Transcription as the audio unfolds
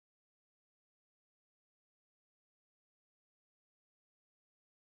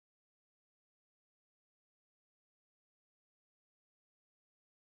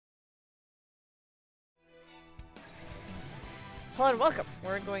Hello and welcome.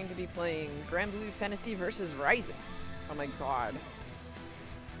 We're going to be playing Granblue Fantasy versus Rising. Oh my god.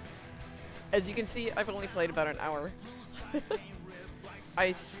 As you can see, I've only played about an hour.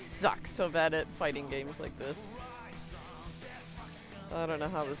 I suck so bad at fighting games like this. I don't know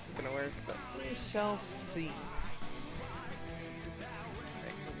how this is gonna work, but we shall see.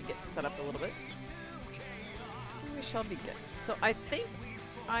 Alright, let me get set up a little bit. We shall begin. So I think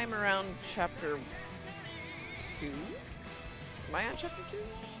I'm around chapter 2? Am I on chapter 2?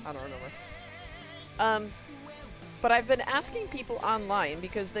 I don't remember. But I've been asking people online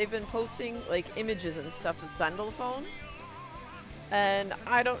because they've been posting like images and stuff of Sandalphone. And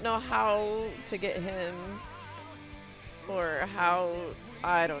I don't know how to get him or how,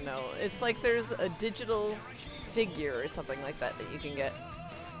 I don't know. It's like there's a digital figure or something like that that you can get.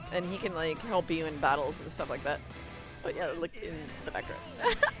 And he can like help you in battles and stuff like that. But yeah, look in the background.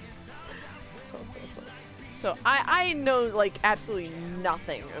 So I know like absolutely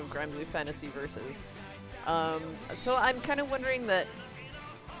nothing of Granblue Fantasy Versus. So I'm kind of wondering that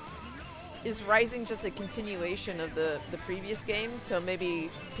is Rising just a continuation of the previous game? So maybe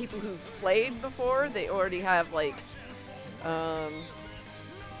people who've played before, they already have like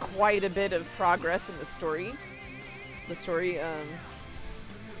quite a bit of progress in the story. The story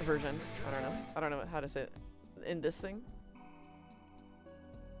version. I don't know how to say it in this thing.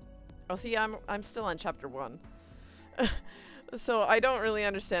 Oh, see, I'm still on chapter 1. So I don't really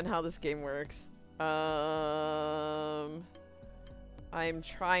understand how this game works. I'm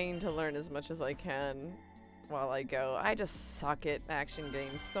trying to learn as much as I can while I go. I just suck at action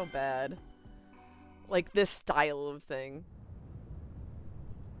games so bad. Like this style of thing.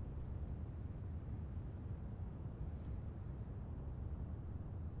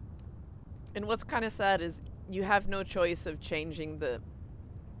 And what's kind of sad is you have no choice of changing the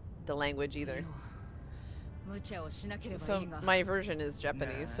language either. So my version is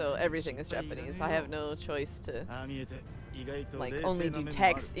Japanese, so everything is Japanese. I have no choice to like only do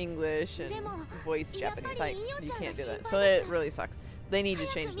text English and voice Japanese. You can't do that. So it really sucks. They need to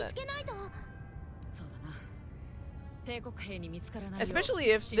change that.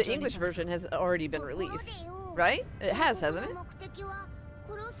 Especially if the English version has already been released, right? It has, hasn't it?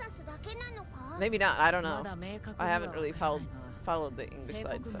 Maybe not, I don't know. I haven't really followed the English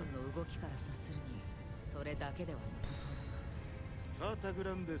side, so.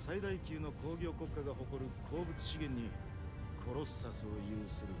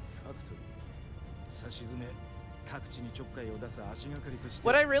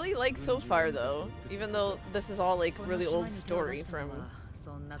 What I really like so far though, even though this is all like really old story from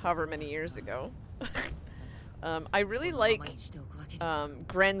however many years ago, I really like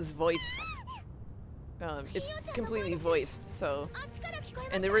Gren's voice. It's completely voiced, so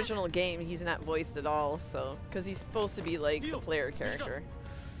in the original game he's not voiced at all, so because he's supposed to be like the player character.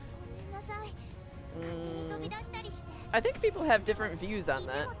 I think people have different views on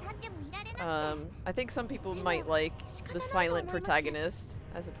that. I think some people might like the silent protagonist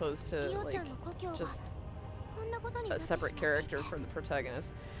as opposed to like just a separate character for the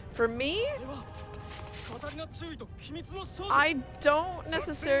protagonist. For me, I don't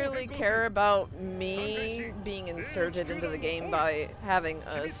necessarily care about me being inserted into the game by having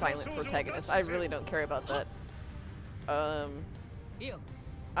a silent protagonist. I really don't care about that.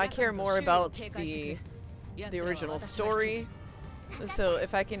 I care more about the original story. So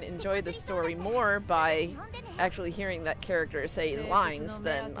if I can enjoy the story more by actually hearing that character say his lines,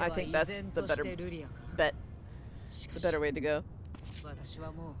 then I think that's the better bet. The better way to go.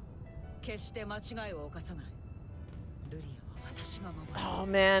 Oh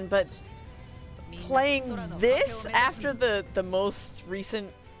man, but playing this after the most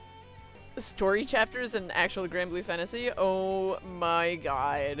recent story chapters in actual Granblue Fantasy, oh my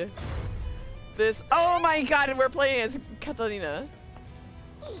god. Oh my god, and we're playing as Katarina.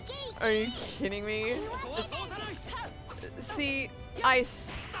 Are you kidding me? See, I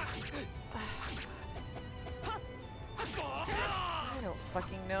don't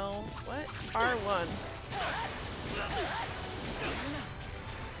fucking know. What? R1.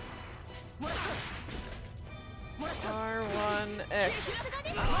 R1X.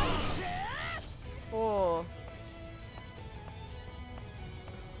 Oh.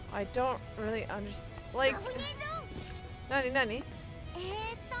 I don't really understand. Like. Nani?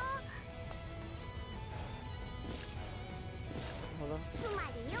 Hold on.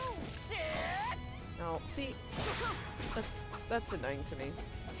 No, see. That's annoying to me.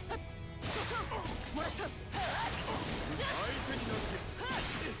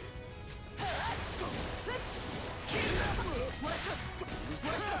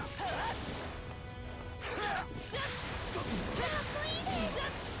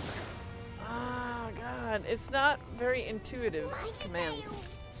 God, it's not very intuitive commands.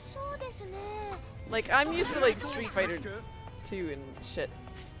 Like, I'm used to like Street Fighter 2 and shit.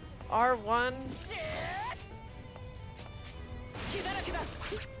 R1.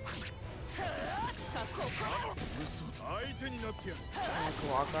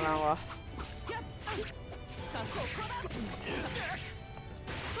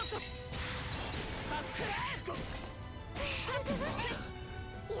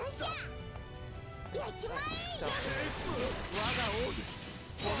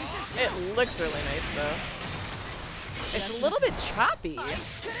 It looks really nice though. It's a little bit choppy.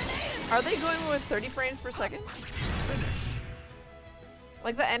 Are they going with 30 frames per second?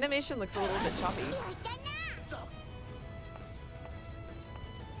 Like the animation looks a little bit choppy.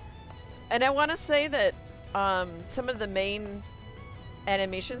 And I want to say that some of the main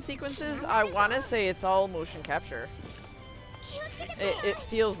animation sequences, I want to say it's all motion capture. It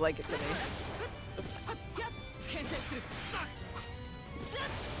feels like it to me. Oops.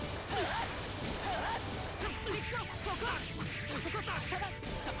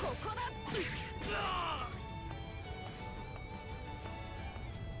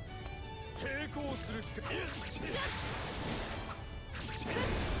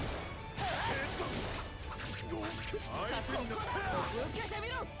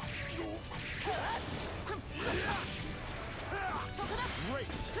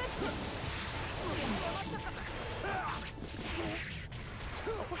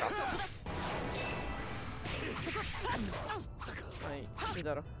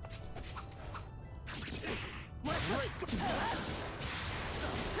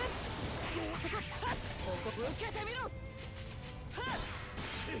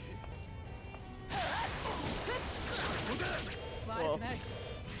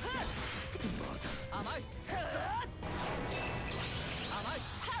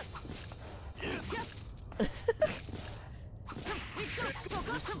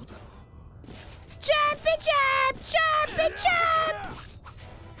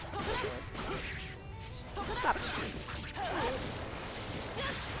 Stop.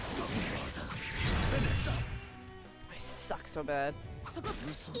 I suck so bad.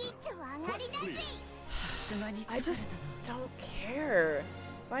 I just don't care.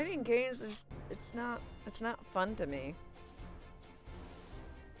 Fighting games is it's not fun to me.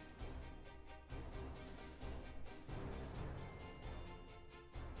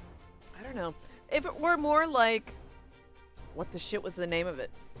 I don't know. If it were more like, what the shit was the name of it?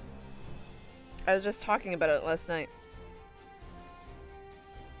 I was just talking about it last night.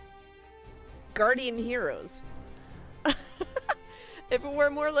 Guardian Heroes. If it were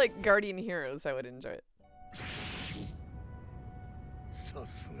more like Guardian Heroes, I would enjoy it.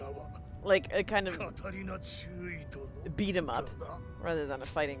 Like a kind of beat 'em up rather than a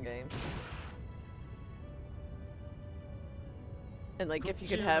fighting game. And like if you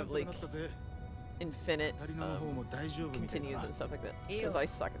could have like infinite continues and stuff like that. Because I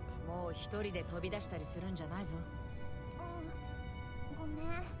suck at this.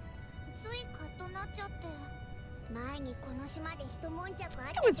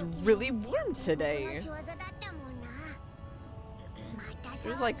 It was really warm today. It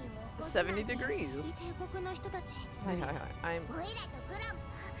was like 70 degrees. I'm...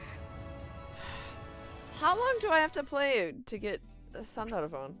 How long do I have to play to get a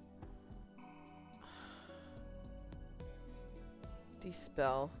phone?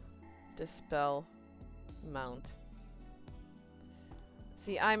 Dispel, mount.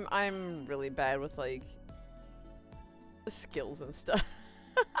 See, I'm really bad with like skills and stuff.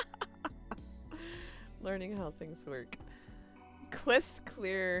 Learning how things work. Quest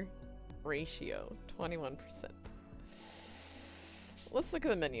clear ratio, 21%. Let's look at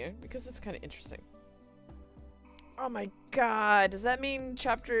the menu because it's kind of interesting. Oh my god, does that mean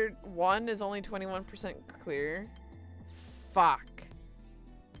chapter 1 is only 21% clear? Fuck.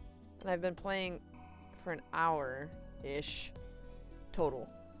 And I've been playing for an hour-ish total.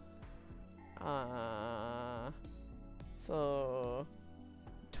 So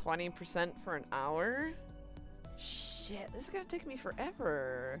 20% for an hour? Shit, this is gonna take me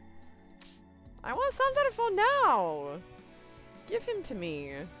forever. I want phone now! Give him to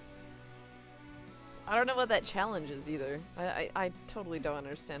me. I don't know what that challenge is either. I totally don't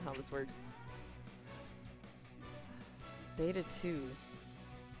understand how this works. Beta 2.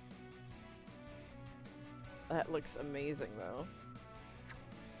 That looks amazing though.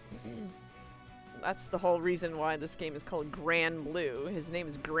 That's the whole reason why this game is called Granblue. His name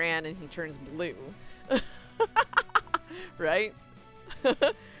is Gran and he turns blue. Right?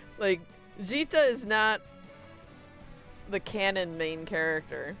 Like, Jita is not the canon main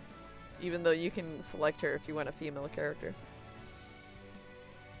character. Even though you can select her if you want a female character.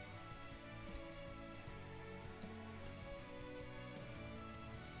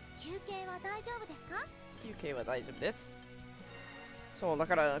 QK は大丈夫です。そう、だ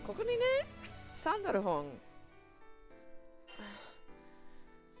からここにね、サンダル本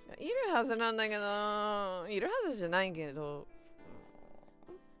いるはずなんだけど、いるはずじゃないけど、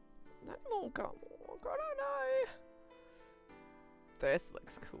何もかもわからない。This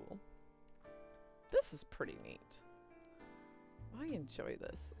looks cool. This is pretty neat. I enjoy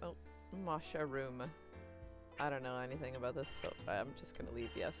this. Oh, Masha room. I don't know anything about this, so I'm just gonna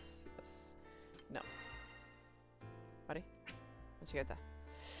leave. Yes, yes. No. あれ間違えた。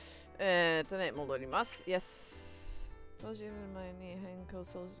ね、戻ります。Yes. 閉じる前に変更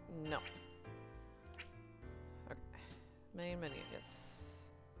そう。No. Okay. Main menu, yes.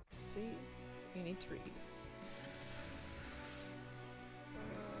 See? You need to read.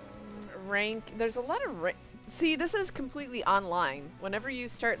 Rank. There's a lot of rank. See, this is completely online. Whenever you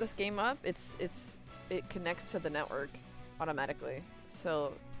start this game up, it connects to the network automatically.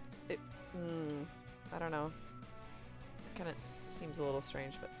 So, I don't know. It kind of seems a little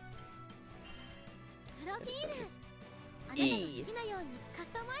strange, but it is what it is. E.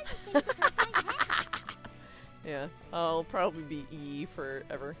 Yeah, I'll probably be E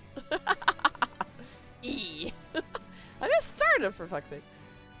forever. E. I just started, for fuck's sake.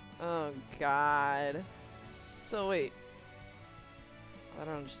 Oh god. So wait. I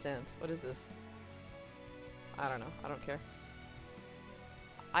don't understand. What is this? I don't know. I don't care.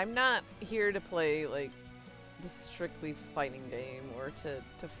 I'm not here to play like the strictly fighting game or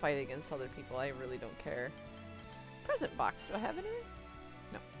to fight against other people. I really don't care. Present box. Do I have anything?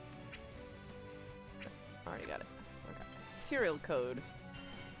 No. Already got it. Okay. Serial code.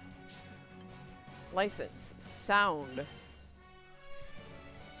 License. Sound.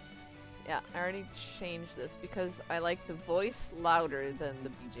 Yeah, I already changed this because I like the voice louder than the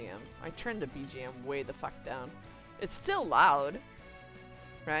BGM. I turned the BGM way the fuck down. It's still loud,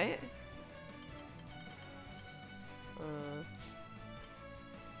 right?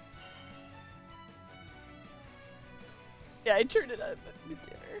 Yeah, I turned it up at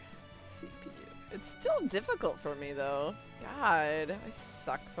beginner. CPU. It's still difficult for me though. God, I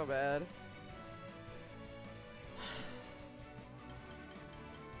suck so bad.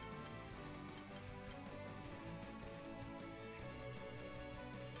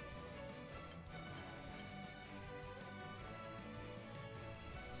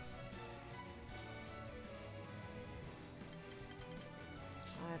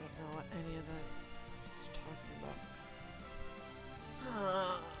 I don't know what any of that is talking about.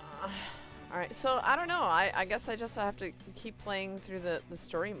 Alright, so I don't know. I guess I just have to keep playing through the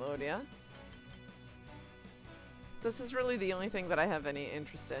story mode, yeah? This is really the only thing that I have any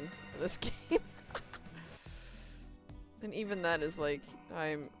interest in this game. And even that is like,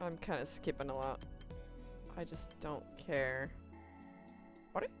 I'm kind of skipping a lot. I just don't care.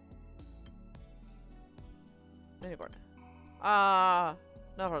 What? Ah,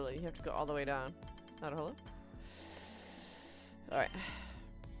 not really. You have to go all the way down. Not really. All right.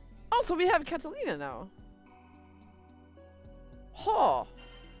 Oh, so we have Catalina now. Huh.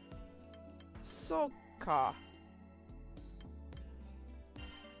 So ka.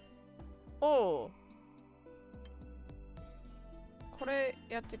 Oh. これ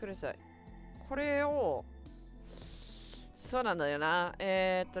やってください。これをそうなんだよな。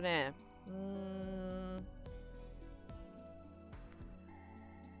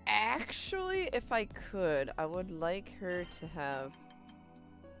Actually, if I could, I would like her to have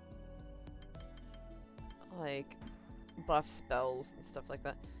like buff spells and stuff like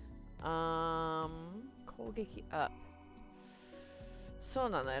that. 攻撃 up. そう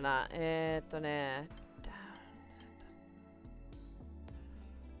なんだよな。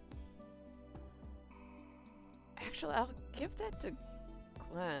Actually, I'll give that to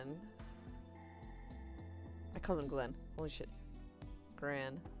Glenn. I called him Glenn. Holy shit.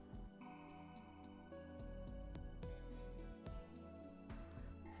 Gran.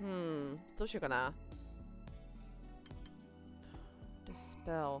 Hmm. どうしようかな。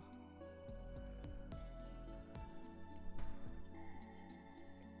Dispel.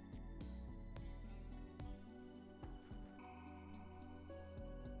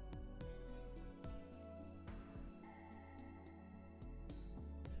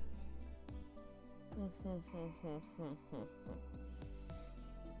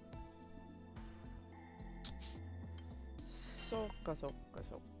 Soっか。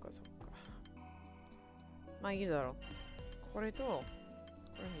まあいいだろう。これとこ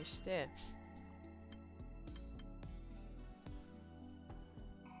れにして。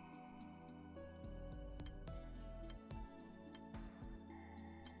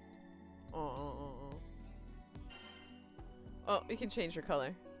Oh, you can change your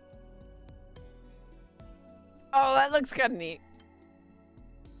color. Oh, that looks kind of neat.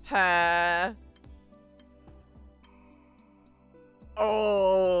 Ha.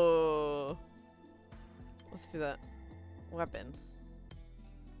 Oh. Let's do that. Weapon.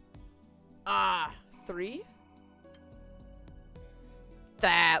 Ah, 3?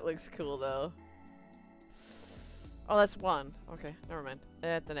 That looks cool though. Oh, that's 1. Okay, never mind.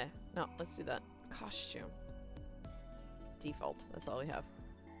 No, let's do that. Costume. Default. That's all we have.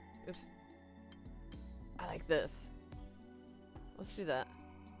 Oops. I like this. Let's do that.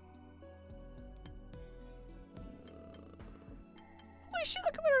 Holy shit,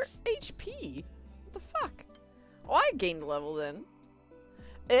 look at their HP. What the fuck? Oh, I gained a level then.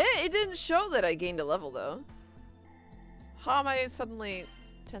 It didn't show that I gained a level though. How am I suddenly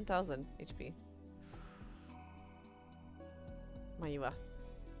 10,000 HP? Maiwa.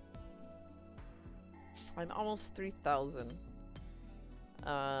 I'm almost 3,000.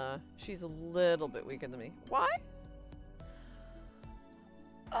 She's a little bit weaker than me. Why?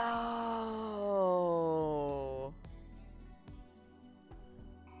 Oh.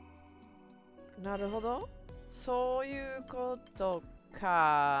 Naruhodo? そういうこと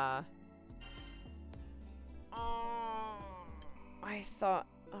か. I thought,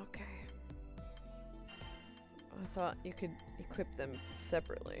 okay. I thought you could equip them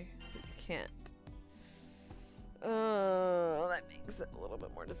separately, but you can't. That makes it a little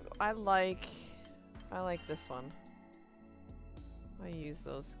bit more difficult. I like this one. I use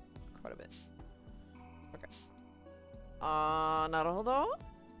those quite a bit. Okay. Naruhodo?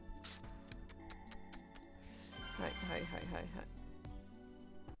 Hi.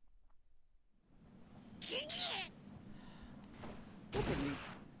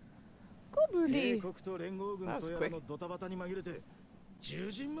 Go Bully. That was quick.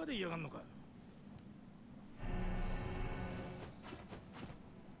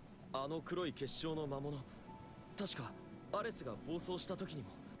 あの黒い結晶の魔物、確かアレスが暴走した時にも。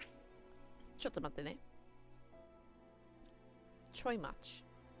ちょっと待ってね。ちょい待ち。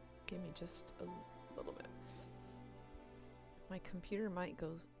Give me just a little bit. My computer might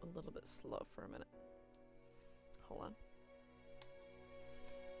go a little bit slow for a minute. Hold on.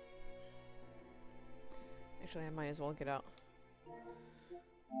 Actually, I might as well get out.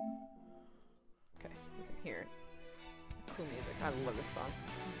 Okay, you can hear it. Cool music. I love this song.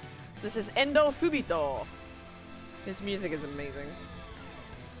 This is Endo Fubito. His music is amazing.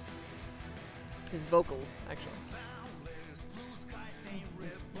 His vocals, actually.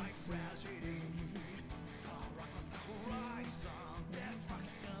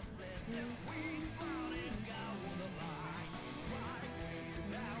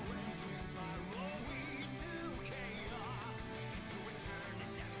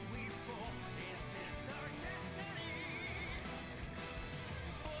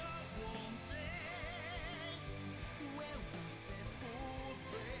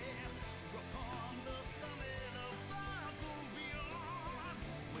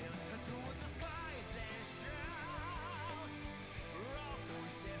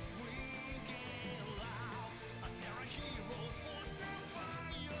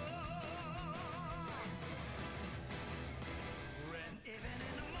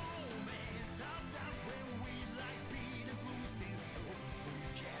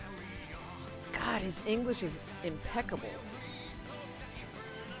 God, his English is impeccable.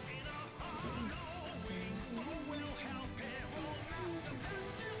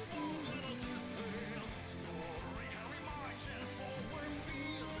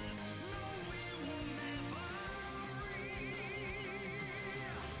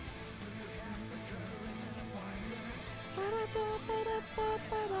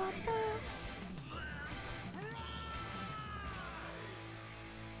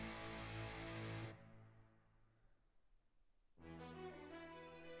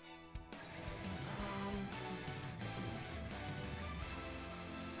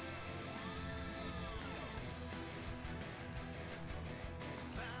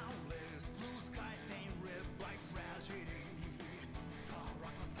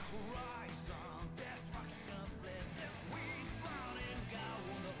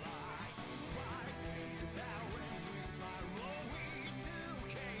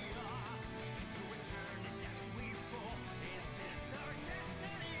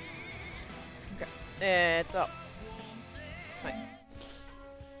 Okay. は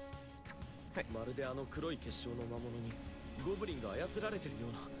い。まるであの黒い結晶の魔物にゴブリンが操られてるよ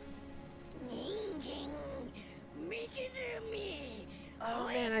うな。Oh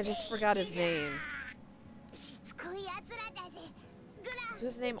man, I just forgot his name. Is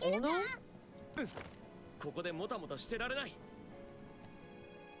his name Ono? ここでもたもたしてられない。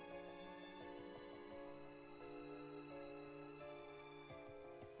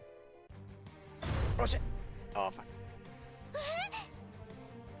 Oh shit! Oh fuck!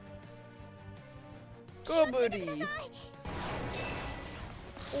 Go, buddy!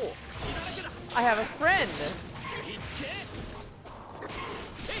 Oh, I have a friend.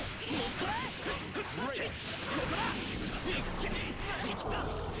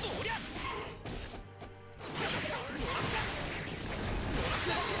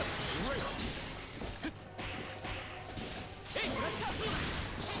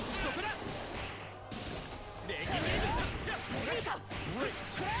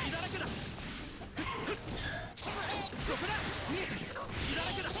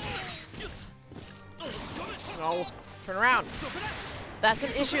 No, turn around. That's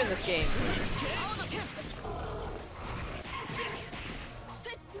an issue in this game.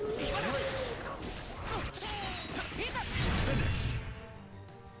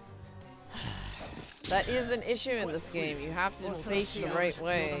 That is an issue in this game. You have to face the right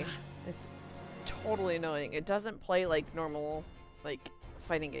way. It's totally annoying. It doesn't play like normal, like,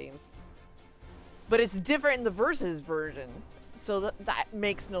 fighting games. But it's different in the versus version. So that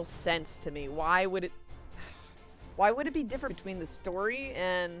makes no sense to me. Why would it be different between the story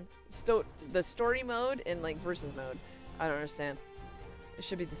and the story mode and like versus mode? I don't understand. It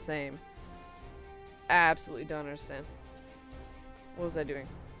should be the same. Absolutely don't understand. What was I doing?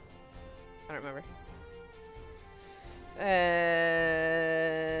 I don't remember.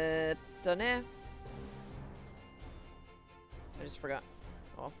 Don't know. I just forgot.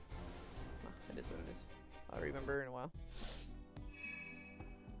 Oh, it is what it is. I'll remember in a while.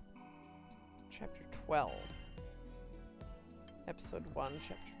 Chapter 12. Episode 1,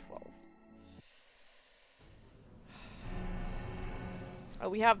 Chapter 12. Oh,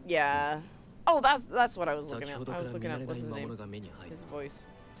 we have, yeah. Oh, that's what I was looking at. I was looking at, what's his name? His voice.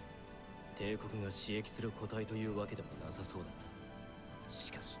 帝国が刺激する個体というわけでもなさそうだ。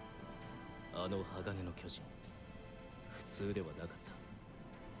しかし、あの鋼の巨人、普通ではなかっ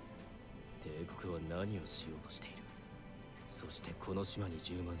た。帝国は何をしようとしている。そしてこの島に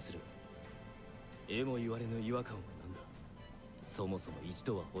充満する。えも言われぬ違和感は何だ。そもそも一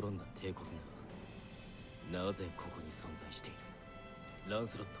度は滅んだ帝国が、なぜここに存在している。ラン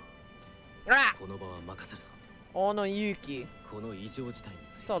スロット、この場は任せるぞ。小野ゆき。この異常事態に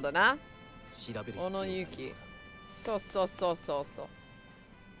ついて。そうだな。調べる必要小野ゆき。そうそうそうそうそう。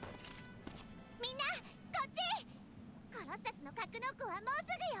みんなこっち。コロッサスの格納庫はもうす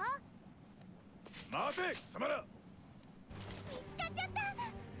ぐよ。待て貴様ら。見つかっちゃった。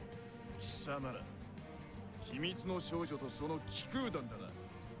貴様ら。秘密の少女とその気空弾だな。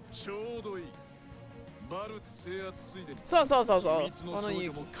ちょうどいい。バルツ制圧ついでに。そうそうそうそう。秘密の少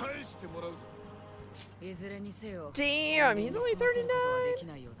女も返してもらうぞ。いずれにせよ。Damn, he's only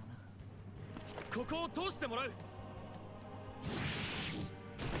 39. ここを通してもらう。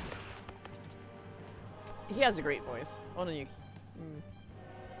He has a great voice. Ono Yuki.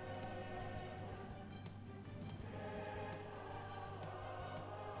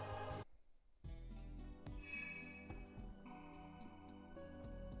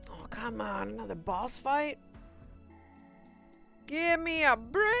 Oh, come on, another boss fight? Give me a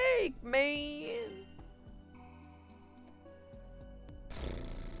break, man.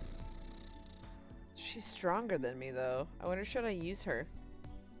 She's stronger than me, though. I wonder, should I use her?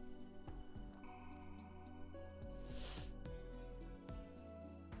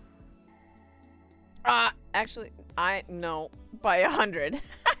 Actually, no, by 100.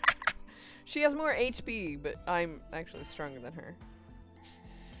 She has more HP, but I'm actually stronger than her.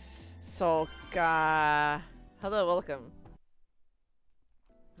 Solka. Hello, welcome.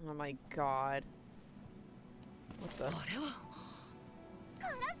 Oh my god. What the?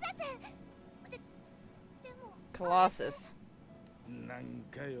 Colossus. なん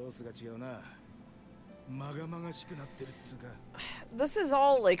か様子が違うな。まがまがしくなってるっつうか。This is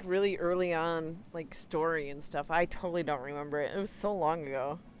all like really early on, like story and stuff. I totally don't remember it. It was so long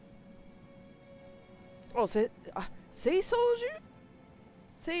ago. Oh, say shouju?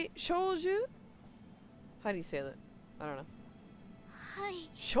 Say shouju? How do you say that? I don't know.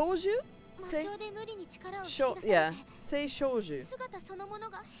 Shouju? Say yeah. Say shouju. 姿そのもの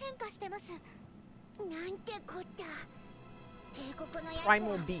が変化してます。なんてこった。帝国のやつは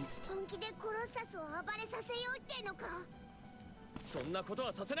Primal Beast. 本気でコロッサスを暴れさせようってのか。そんなこと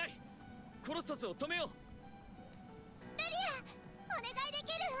はさせない。コロッサスを止めよう。ルリア、お願いで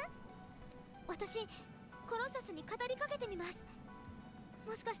きる？私、コロッサスに語りかけてみます。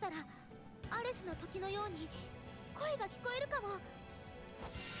もしかしたらアレスの時のように声が聞こえるかも。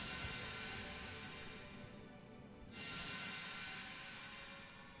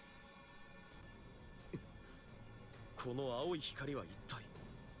この青い光は一体。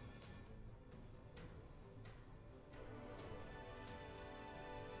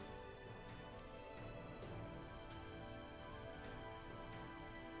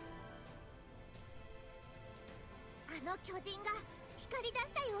あの巨人が光り出し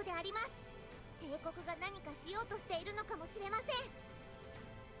たようであります。帝国が何かしようとしているのかもしれません。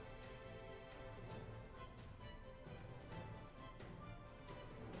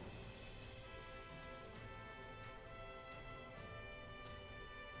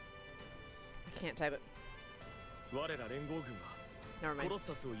I can't type it. 我ら連合軍 Never はコ mind. ロッ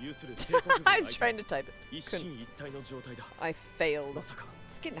サスを有する帝国軍 I の was 相 trying 手 to type it. 一 Couldn't. 心一体の状態だ。 I failed. まさか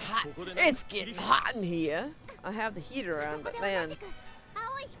It's getting hot. ここで It's getting hot in here. I have the heater そ on, こ but で同 man, じく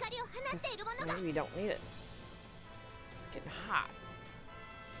青い光を放っているものが。 maybe we don't need it. It's getting hot.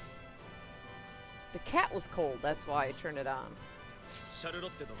 The cat was cold. That's why I turned it on. シャルロ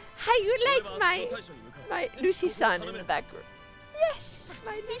ッテ殿、 How you 俺 like は my 圧勝対処に向かう。 my Lucy-san in the background? Yes,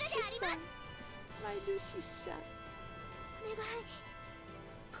 my それであります Lucy-san. My Lucy-san. お願い、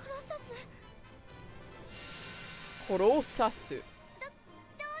コロッサス。 Korosasu. どう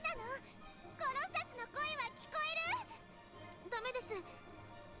なの？コロッサスの声は聞こえる？ダメです。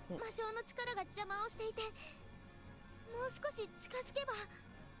魔性の力が邪魔をしていて、もう少し近づけば。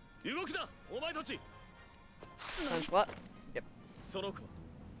動くな、お前たち。 Lancelot. Yep. その子は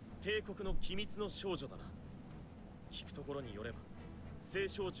帝国の機密の少女だな。聞くところによれば、聖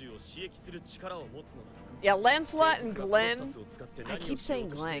少獣を刺激する力を持つのだとか。 Yeah, Lancelot and Glenn. I keep saying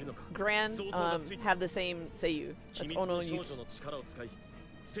Glenn. Gran have the same Seiyu. 機 That's 密 Ono の少 Yuki. 女の力を使い、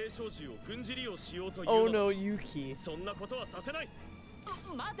聖少獣を軍事利用しようという Ono Yuki. そんなことはさせない。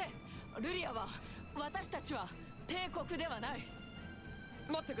待て、ルリアは私たちは帝国ではない。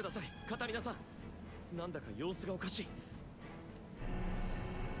待ってください、カタリナさん。なんだか様子がおかしい。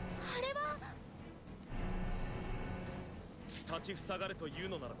あれは立ちふさがれという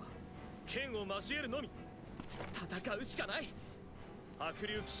のならば、剣を交えるのみ。戦うしかない。白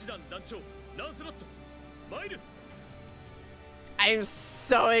竜騎士団団長ランスロット、参る。 I'm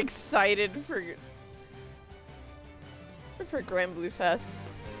so excited for Granblue Fest.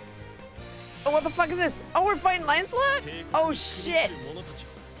 Oh, what the fuck is this? Oh, we're fighting Lancelot? Oh shit!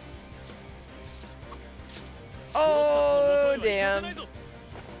 Oh damn!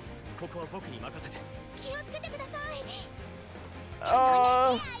 ここは僕に任せて。気をつけてください。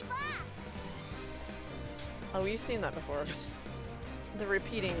 Oh, 相棒。 oh, we've seen that before. よし。 The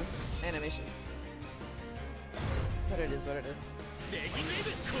repeating animations. But it is what it is. レギウェー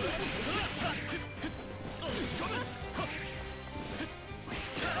ブ、これはそこだ。押し込む。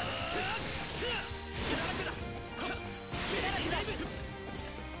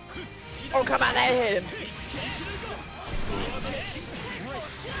 Oh, come on, that hit him.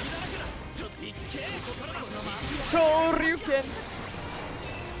 Shoryuken.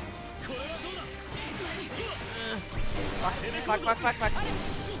 Fuck, fuck, fuck, fuck.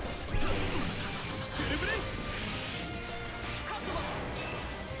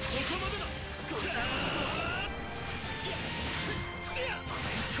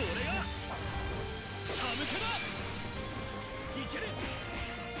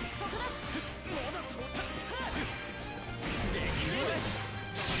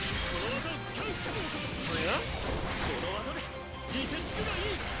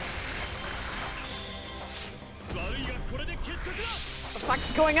 What the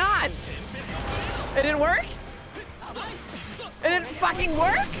fuck's going on? It didn't work? It didn't fucking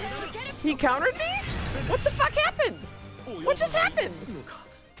work? He countered me? What the fuck happened? What just happened?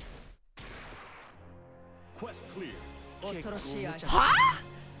 Quest clear. 恐ろしい味。 Huh?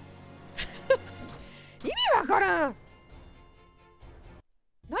 意味わからん。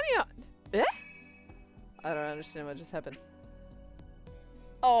何や？え? I don't understand what just happened.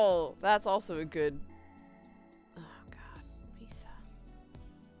 Oh, that's also a good. Oh god, Misa.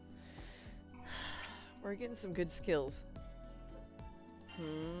 We're getting some good skills.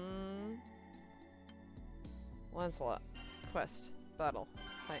 Lancelot. Quest. Battle.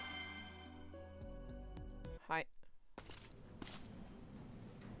 Hi. Hi.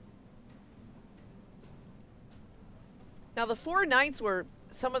 Now the four knights were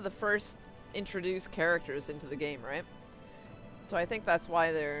some of the first introduced characters into the game, right? So I think that's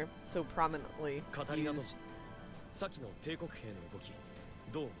why they're so prominently used.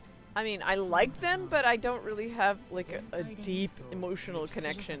 I mean, I like them, but I don't really have like a deep emotional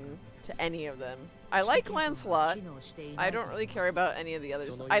connection to any of them. I like Lancelot. I don't really care about any of the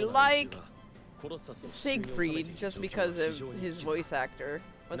others. I like Siegfried just because of his voice actor.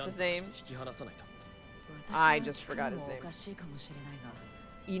 What's his name? I just forgot his name.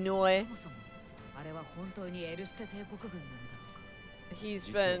 Inoue. He's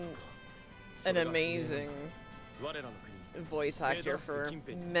been an amazing voice actor for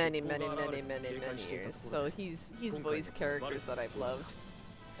many years. So he's voiced characters that I've loved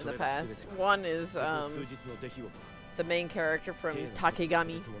in the past. One is the main character from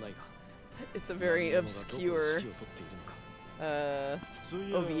Takegami. It's a very obscure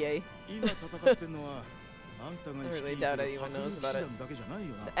OVA. I really doubt anyone knows about it.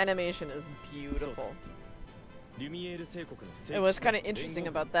 The animation is beautiful. And what's kind of interesting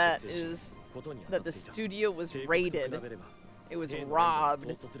about that is that the studio was raided. It was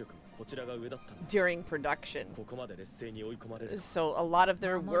robbed during production. So a lot of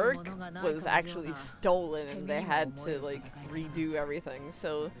their work was actually stolen and they had to like redo everything.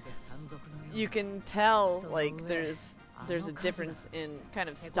 So you can tell like there's a difference in kind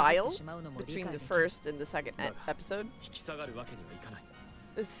of style between the first and the second episode.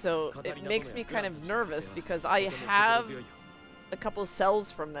 So it makes me kind of nervous because I have a couple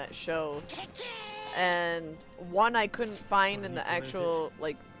cells from that show, and one I couldn't find in the actual,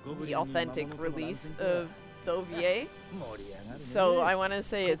 like, the authentic release of the OVA. So I want to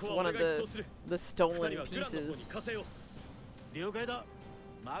say it's one of the stolen pieces.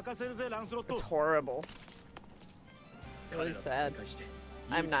 It's horrible. Really sad.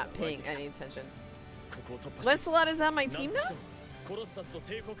 I'm not paying any attention. Lancelot is on my team now?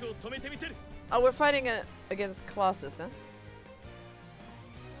 Oh, we're fighting against Colossus, huh?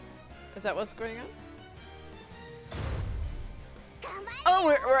 Is that what's going on? Oh,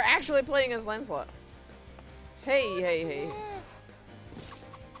 we're actually playing as Lancelot. Hey.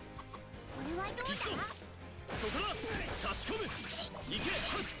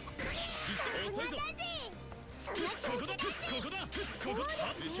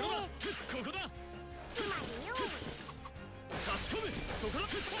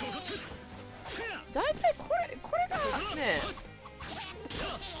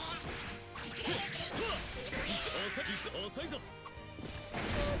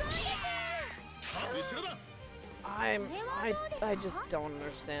 I just don't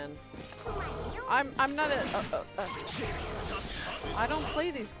understand. I'm not I don't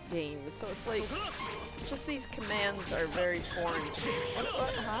play these games, so it's like just these commands are very foreign to me.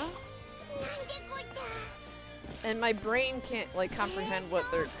 What, huh? And my brain can't like comprehend what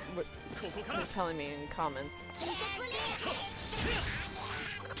they're telling me in comments.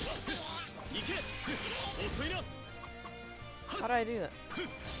 How do I do that?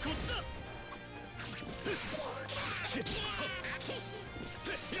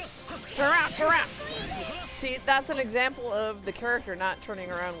 Turn around! See, that's an example of the character not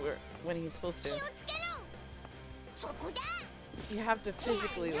turning around when he's supposed to. You have to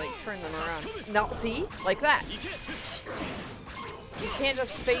physically, like, turn them around. No, see? Like that. You can't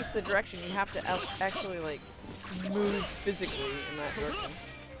just face the direction. You have to actually, like, move physically in that direction.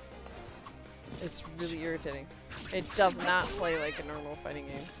 It's really irritating. It does not play like a normal fighting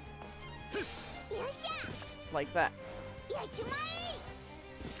game. Like that.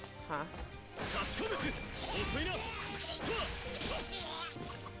 Huh?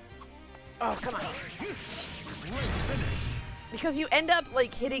 Oh, come on. Because you end up,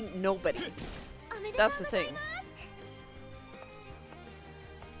 like, hitting nobody. That's the thing.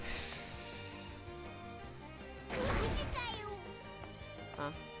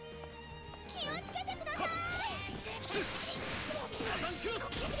 Huh?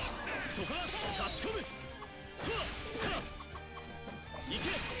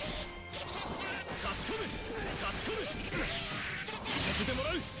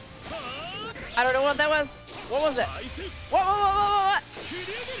 I don't know what that was. What was it? What?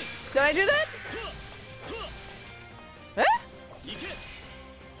 Did I do that? Huh?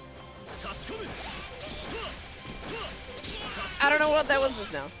 I don't know what that was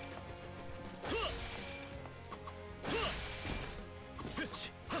just now.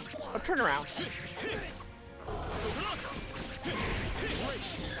 Oh, turn around.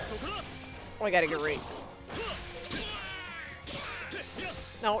 Oh, I gotta get raped.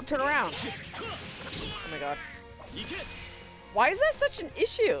 No, turn around. Oh my god. Why is that such an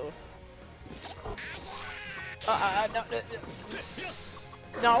issue?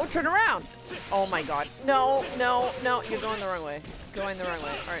 No, turn around. Oh my god. No, you're going the wrong way. Going the wrong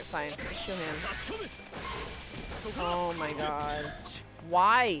way. Alright, fine. Let's kill him. Oh my god.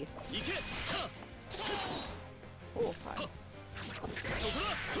 Why? Oh, hi.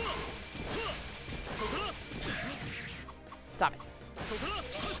 Stop it.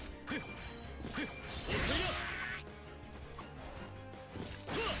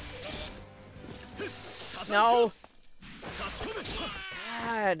 No.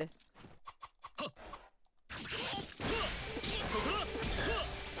 God.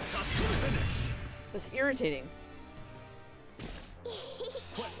 That's irritating.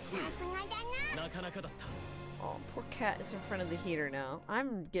 さすがだな。なかなかだった。 Oh, poor cat is in front of the heater now.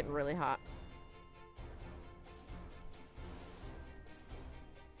 I'm getting really hot.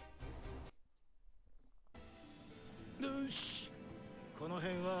 よし、この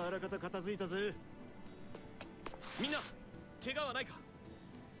辺はあらかた片付いたぜ。みんな怪我はないか。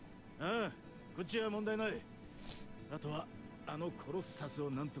ああ、こっちは問題ない。あとはあのコロッサスを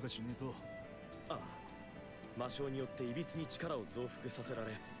なんとかしねえと。ああ、魔性によっていびつに力を増幅させら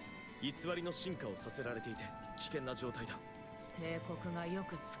れ、偽りの進化をさせられていて危険な状態だ。帝国がよ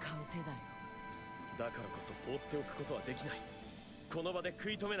く使う手だよ。だからこそ放っておくことはできない。この場で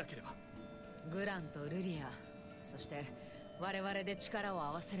食い止めなければ。グランとルリア、そして我々で力を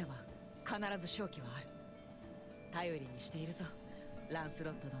合わせれば必ず勝機はある。頼りにしているぞ、ランス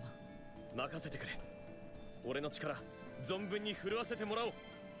ロット殿。任せてくれ。俺の力存分に震わせてもらおう。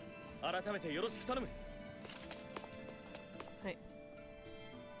改めてよろしく頼む。はい。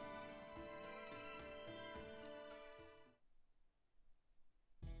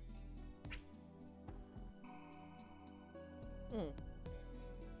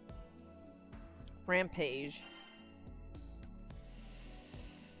Rampage.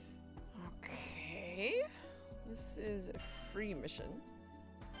 Okay. This is a free mission.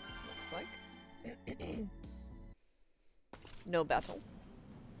 Looks like. No battle.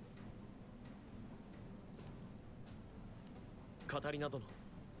 カタリナ殿。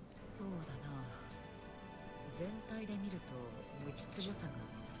そうだな。全体で見ると無秩序さが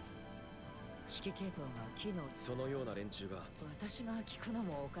目立つ。指揮系統が機能。そのような連中が。私が聞くの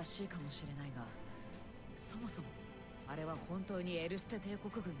もおかしいかもしれないが、そもそもあれは本当にエルステ帝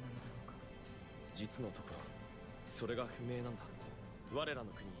国軍なのだろうか。実のところそれが不明なんだ。我ら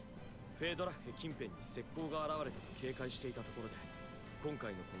の国フェードラッヘ近辺に石膏が現れたと警戒していたところで、今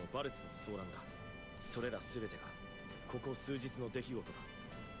回のこのバルツの騒乱だ。それら全てがここ数日の出来事だ。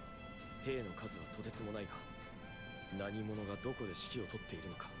兵の数はとてつもないが、何者がどこで指揮を執っている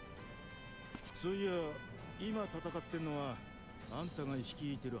のか。そういや、今戦ってんのはあんたが率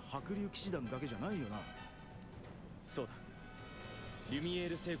いてる白竜騎士団だけじゃないよな。そうだ。リュミエー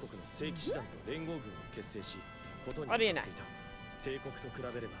ル聖国の聖騎士団と連合軍を結成し、ことになありえない。っていた。帝国と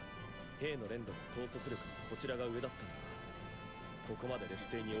比べれば兵の連動も統率力もこちらが上だったんだが、ここまで劣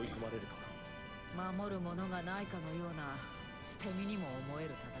勢に追い込まれるとは。守るものがないかのような捨て身にも思え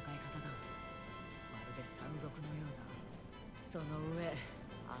る戦い方だ。まるで山賊のような。その上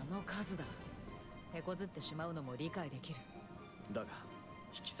あの数だ。手こずってしまうのも理解できる。だが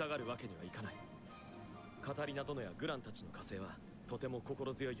引き下がるわけにはいかない。カタリナ殿やグランたちの加勢はとても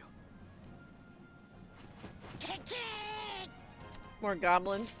心強いよ。 More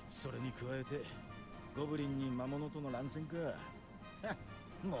goblins. それに加えてゴブリンに魔物との乱戦か。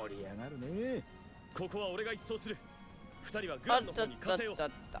盛り上がるね。ここは俺が一掃する。二人はグランの方に加勢を。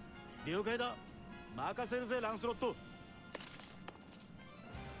了解だ。任せるぜランスロット。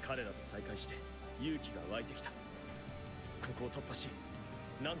彼らと再会して勇気が湧いてきた。ここを突破し、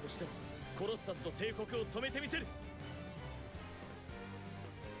何としてもコロッサスと帝国を止めてみせる。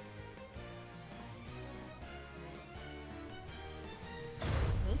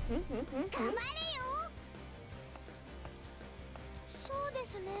頑張れよ。そうで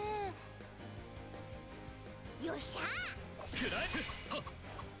すね。よっしゃ。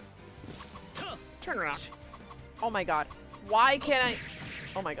 Turn around. Oh my god. Why can't I?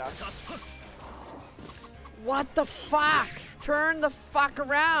 Oh my god. What the fuck? Turn the fuck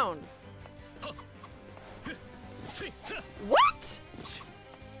around. What?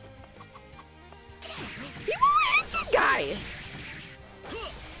 He won't hit this guy.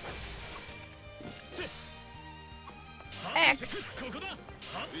 X.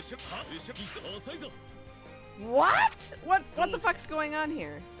 What? What the fuck's going on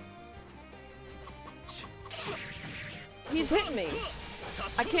here? He's hitting me.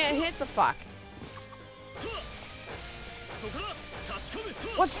 I can't hit the fuck.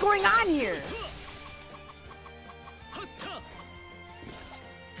 What's going on here?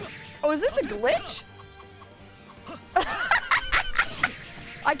 Oh, is this a glitch?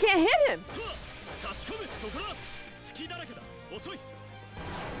 I can't hit him.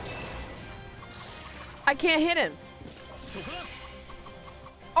 I can't hit him.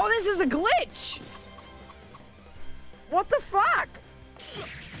 Oh, this is a glitch. What the fuck?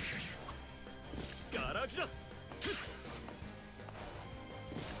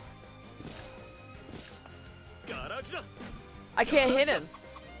 I can't hit him.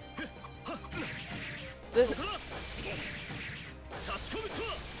 This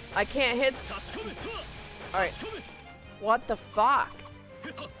I can't hit. Alright. What the fuck?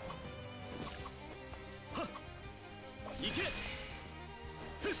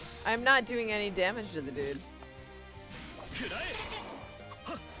 I'm not doing any damage to the dude.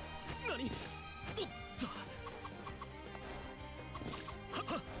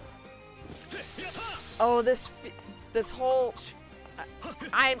 Oh, this whole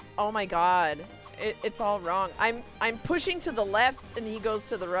oh my god. It's all wrong. I'm pushing to the left and he goes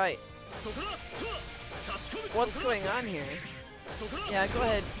to the right. What's going on here? Yeah, go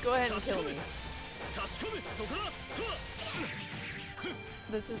ahead and kill me.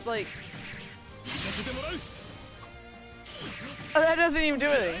 This is like oh, that doesn't even do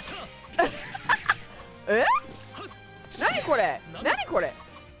anything. Eh? Nani kore? Nani kore?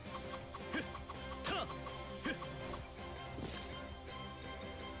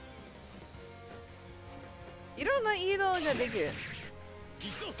 You don't know eitherができる。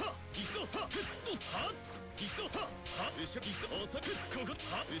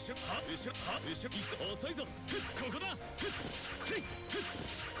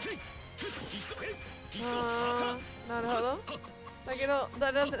なるほど。だけど、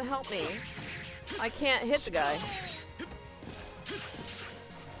that doesn't help me. I can't hit the guy.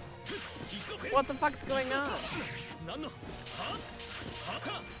 What the fuck's going on?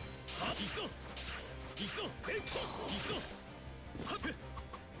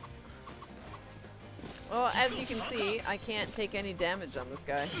 Well, as you can see, I can't take any damage on this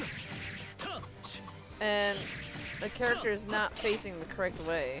guy. And the character is not facing the correct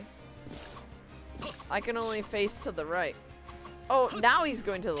way. I can only face to the right. Oh, now he's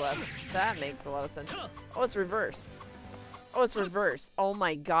going to the left. That makes a lot of sense. Oh, it's reversed. Oh, it's reversed. Oh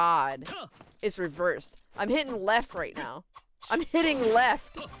my god. It's reversed. I'm hitting left right now. I'm hitting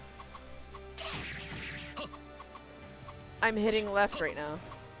left. I'm hitting left right now.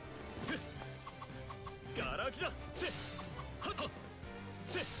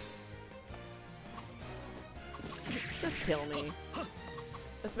 Just kill me.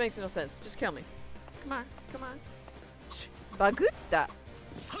 This makes no sense. Just kill me. Come on, come on. バグった。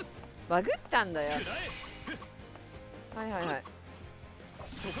バグったんだよ。はいはいはい。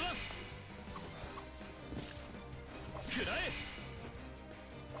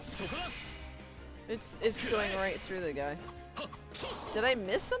It's going right through the guy. Did I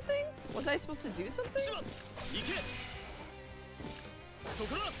miss something? Was I supposed to do something?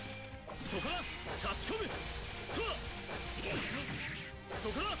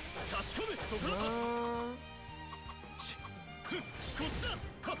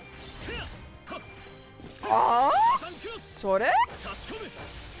 Oh? それ?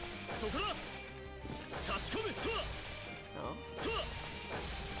 No.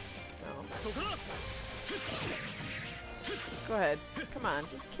 No. Go ahead. Come on,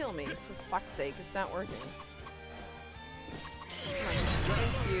 just kill me. For fuck's sake, it's not working. Come on.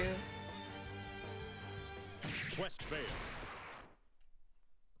 Thank you. Quest failed.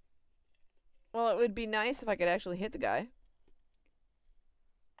 Well, it would be nice if I could actually hit the guy.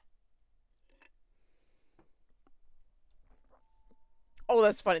 Oh,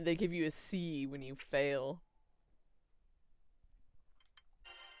 that's funny. They give you a C when you fail.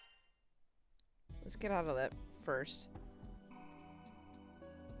 Let's get out of that first.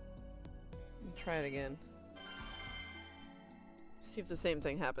 Try it again. See if the same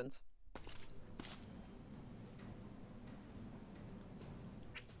thing happens.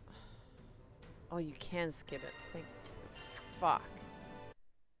 Oh, you can skip it. Thank fuck.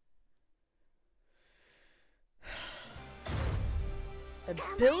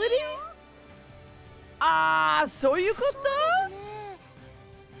 Ability? Ah, so you got that?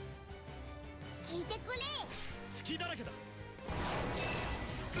 聞いてくれ。好きだらけだ。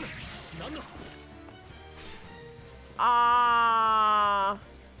なんだ。あ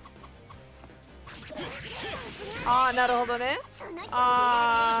あ、なるほどね。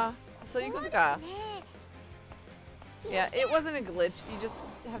ああ、そういうことか。Yeah, it wasn't a glitch. You just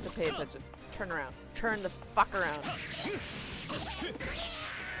have to pay attention. Turn around. Turn the fuck around. こ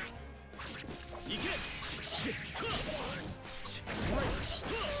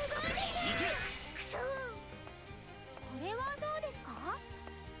れはどうですか？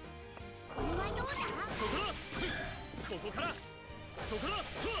これはどうだ？ここからそこだ。な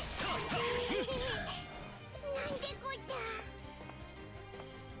んでこった？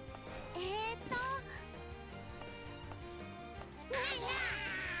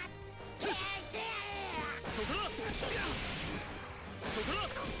そこだ。そこだ。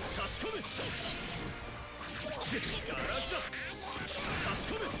差し込む。ガラクだ。差し込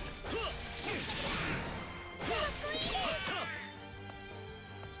む。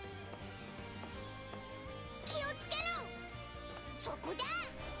気をつけろ。そこだ。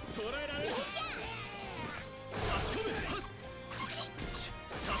捕らえられる。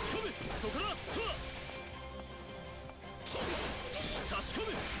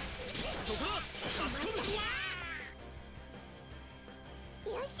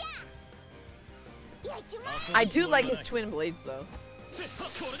I do like his twin blades though.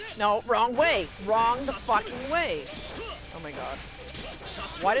 No, wrong way. Wrong the fucking way. Oh my god.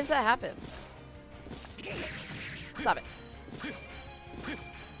 Why does that happen? Stop it.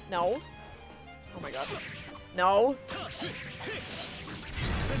 No. Oh my god. No.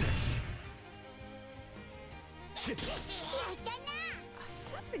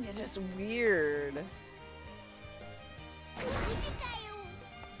 Something is just weird.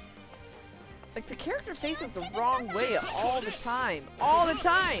 Like the character faces the wrong way all the time. All the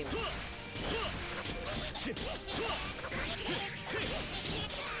time.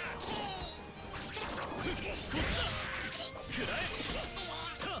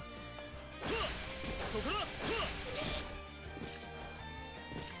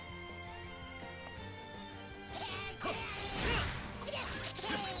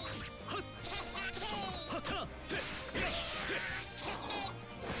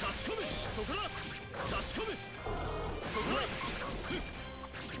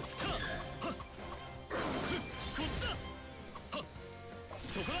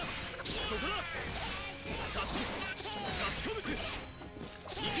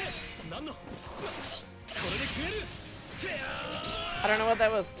 I don't know what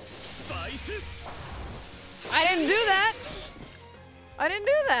that was. I didn't do that. I didn't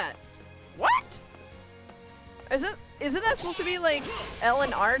do that. What? Isn't that supposed to be like L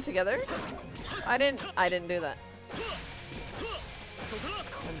and R together? I didn't do that.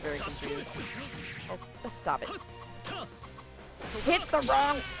 I'm very confused. Oh, stop it. Hit the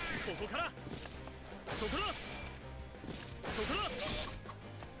wrong.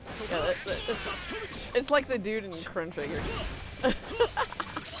 Yeah, it's like the dude in Crunch Figure.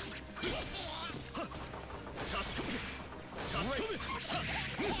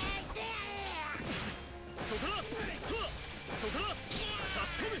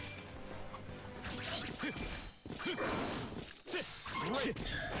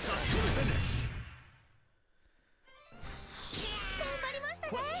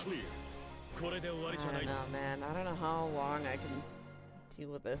 I don't know, man. I don't know how long I can deal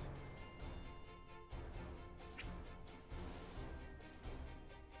with this.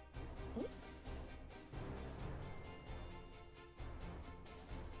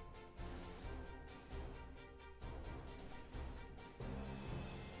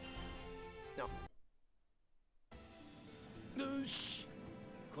 No. よし、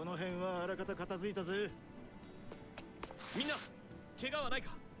この辺はあらかた片付いたぜ。みんな、怪我はない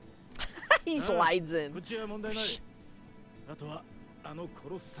か？ He slides in. こっちは問題ない。あとはあのコ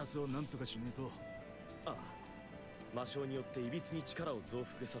ロッサスをなんとかしねえと。ああ、魔性によっていびつに力を増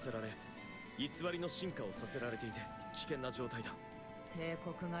幅させられ、偽りの進化をさせられていて危険な状態だ。帝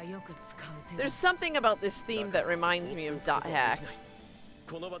国がよく使う手 There's something about this theme that reminds me of Dot Hack.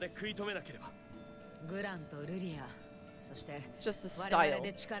 この場で食い止めなければ。グランとルリア、そして Just the 我々 style.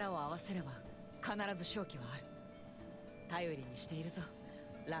 で力を合わせれば必ず勝機はある。頼りにしているぞ、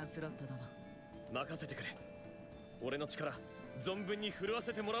ランスロット殿。任せてくれ。俺の力存分に震わ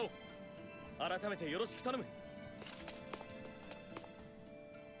せてもらおう。改めてよろしく頼む。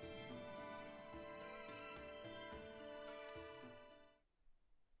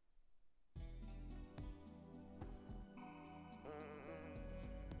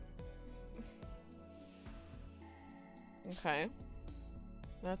Okay.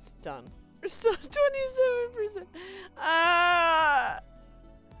 That's done. We're still 27%.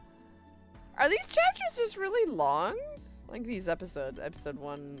 Are these chapters just really long? Like these episodes, episode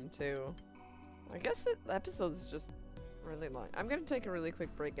 1, 2. I guess the episode's just really long. I'm gonna take a really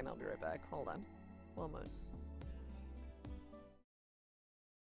quick break and I'll be right back. Hold on. 1 moment.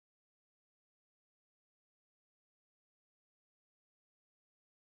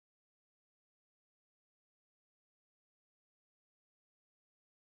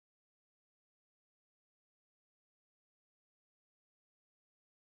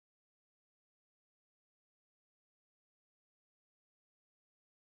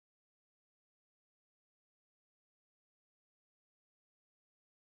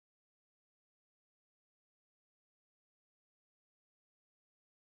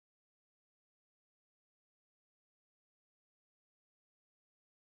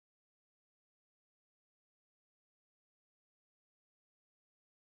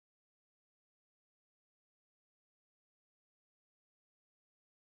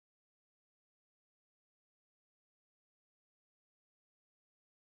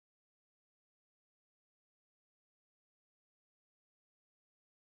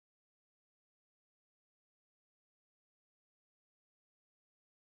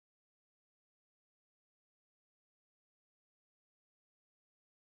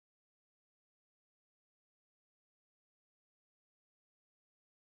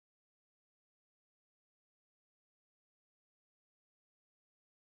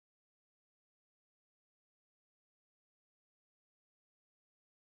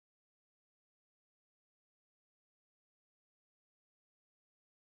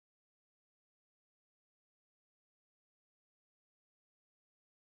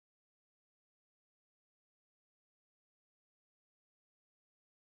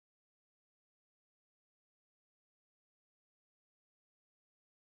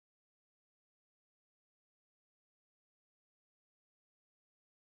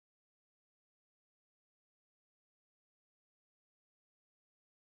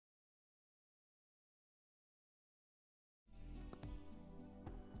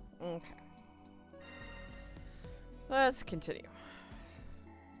 Okay. Let's continue.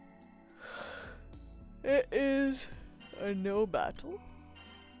 It is a no battle.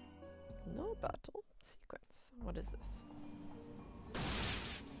 No battle sequence. What is this?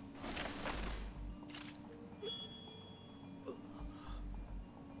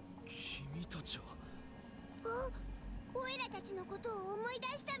お、オイラたちのことを思い出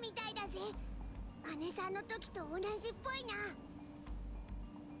したみたいだぜ。姉さんの時と同じっぽいな。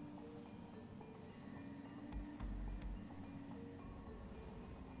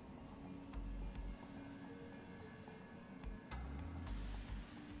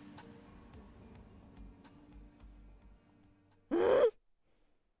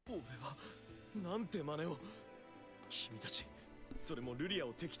俺はなんて真似を。君たちそれもルリア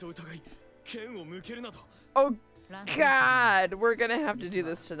を敵と疑い剣を向けるなど。 Oh God, we're gonna have to do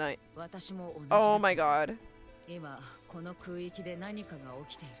this tonight. 私も同じ Oh だ。 my God, 今この空域で何かが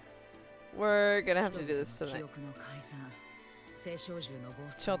起きている。 we're gonna have to do this 人々 tonight. の記憶の改ざん、聖少獣の暴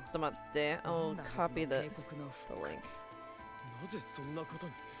走。ちょっと待って。I'll なんだ copy はず the の警告の the 復 link. 活。なぜそんなこと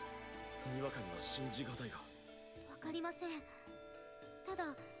に。にわかには信じがたいが。わかりません。た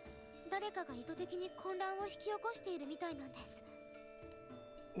だ誰かが意図的に混乱を引き起こしているみたいなんです。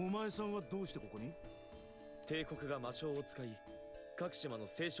お前さんはどうしてここに？帝国が魔性を使い各島の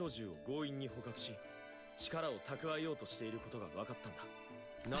聖少獣を強引に捕獲し力を蓄えようとしていることが分かったん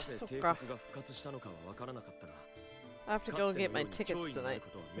だ。なぜ帝国が復活したのかは分からなかったが、 I have to go get my かつて tickets のように脅威にな tonight るこ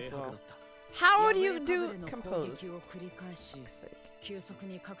とは as 明白だ well. った。 How do ヤ you ウェイ do カブレの攻 compose? 撃を繰り返し Fuck's sake. 急速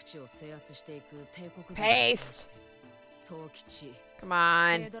に各地を制圧していく帝国軍 Paste! 陶器地 Come ペ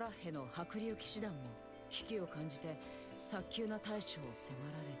on. ードラッヘの白竜騎士団も危機を感じて早急な対処を迫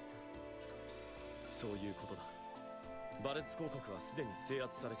られた。そういうことだ。バレツ公国はすでに制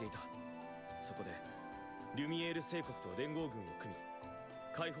圧されていた。そこでリュミエール聖国と連合軍を組み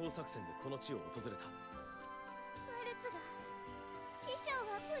解放作戦でこの地を訪れた。バルツが師匠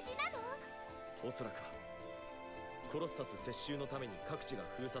は無事なの？おそらくはコロッサス接収のために各地が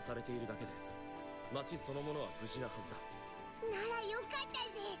封鎖されているだけで町そのものは無事なはずだ。ならよかった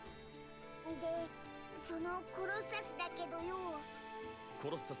ぜ。で、そのコロッサスだけどよ。コ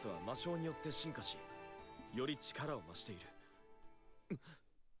ロッサスは魔性によって進化しより力を増してい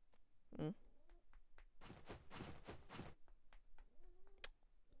る。ん？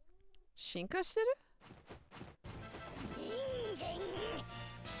進化してる？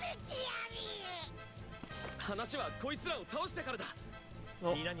話はこいつらを倒してからだ。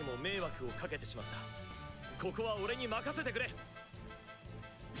お皆にも迷惑をかけてしまった。ここは俺に任せてくれ。ん？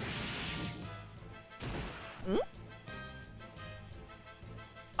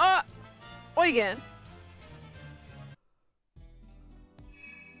あ、おいげん。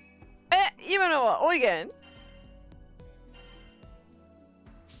今のはおいげん？ Come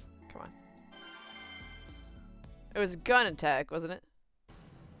on. It was gun attack, wasn't it?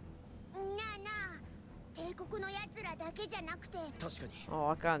 なあなあ、帝国のやつらだけじゃなくて。確かに。あ、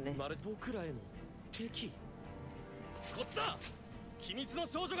わかんねえ。まるで僕らへの敵。こっちだ。機密の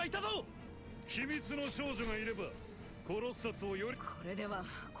少女がいたぞ。機密の少女がいればコロッサスをより。これでは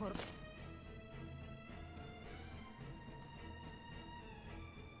コロ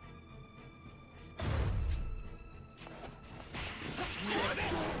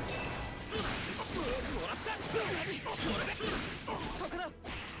そこだ。や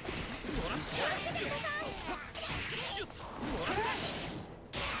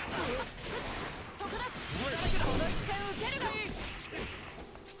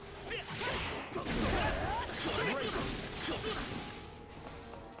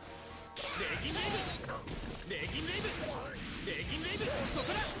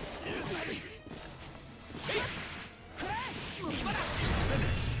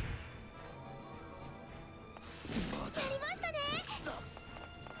りましたね。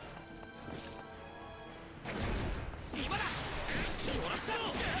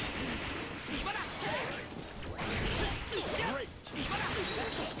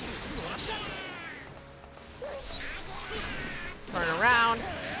Turn around.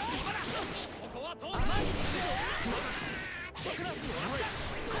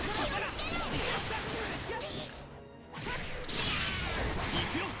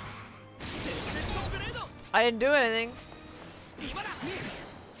 I didn't do anything.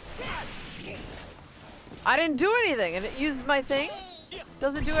 I didn't do anything, and it used my thing?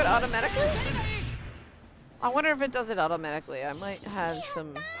 Does it do it automatically? I wonder if it does it automatically. I might have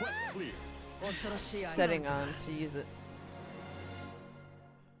some 恐ろしい相手 setting on to use it.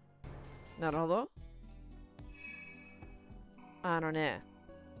 なるほど。16?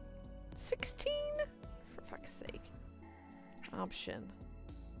 For fuck's sake. Option.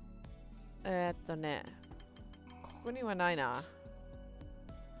 ね。ここにはないな。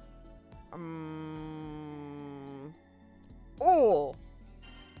おお。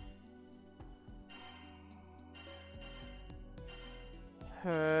へ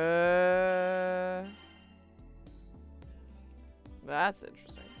ー。That's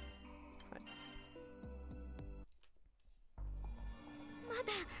interesting. はい。まだ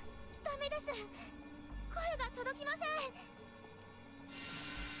ダメです。声が届きません。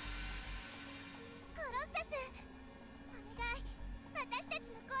コロッサス、お願い、私たち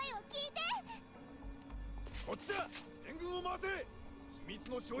の声を聞いて。こっちだ。援軍を回せ。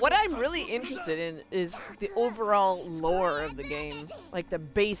 What I'm really interested in is the overall lore of the game, like the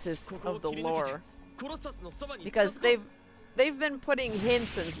basis of the lore, because they've been putting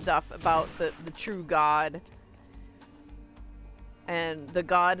hints and stuff about the true god, and the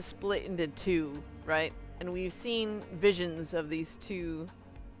god split into two, right? And we've seen visions of these two,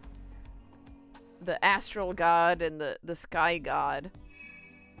 the astral god and the sky god.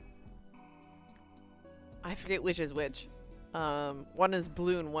 I forget which is which. One is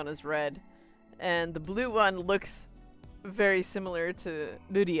blue and one is red. And the blue one looks very similar to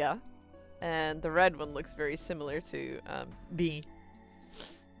Ludia. And the red one looks very similar to B.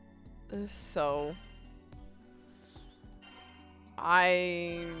 So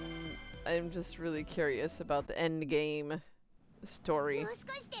I'm just really curious about the end game story.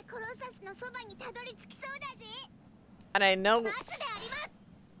 And I know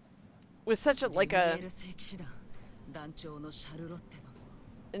with such a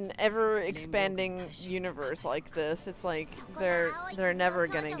an ever-expanding universe like this, it's like they're never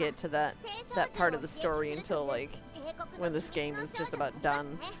gonna get to that part of the story until like when this game is just about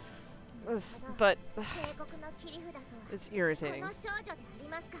done. But it's irritating.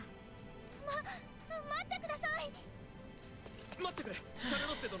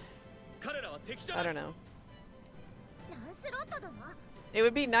 I don't know. It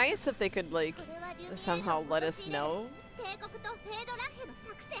would be nice if they could like somehow let us know,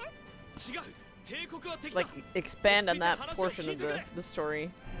 like expand on that portion of the story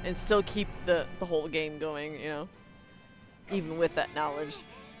and still keep the whole game going, you know, even with that knowledge.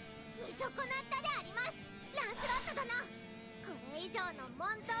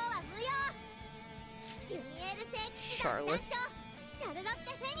 Charlotte.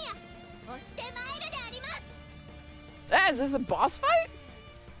 Ah, is this a boss fight?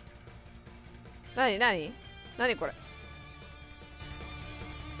 Nani? Kore?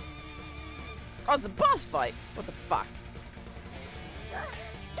 Oh, it's a boss fight! What the fuck?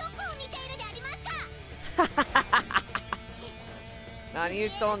 Nani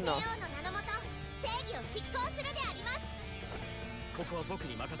yuttonno?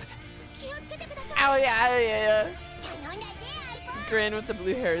 Oh yeah. Gran with the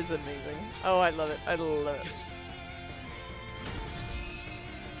blue hair is amazing. Oh, I love it. I love it.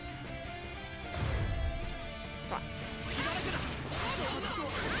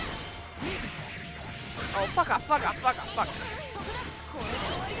 Oh, fuck off.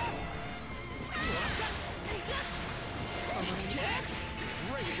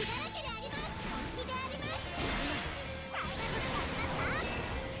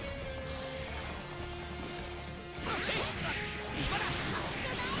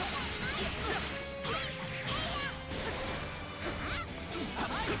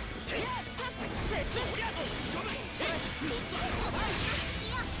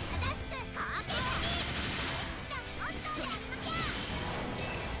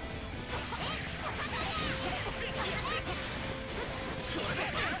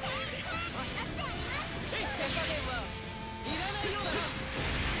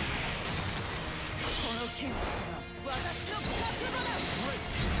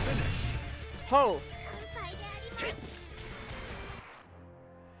 Oh.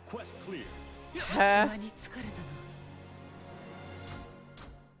 Quest clear.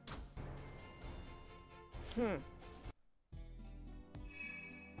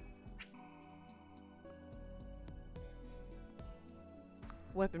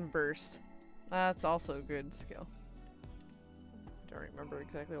 Weapon burst. That's also a good skill. Don't remember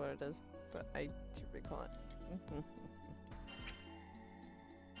exactly what it is, but I do recall it.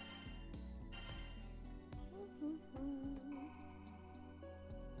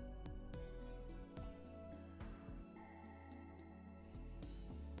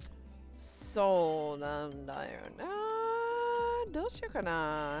そうなんだよな。どうしようか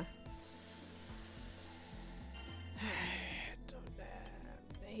な。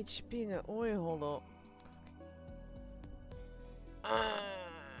HP が多いほど。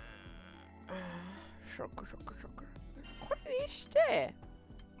ショック。これにして。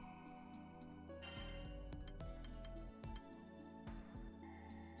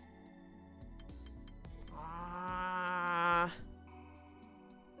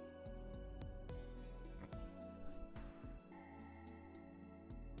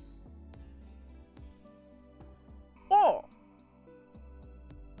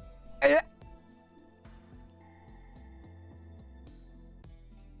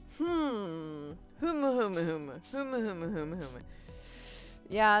むふむ。ふむふむふむふむ。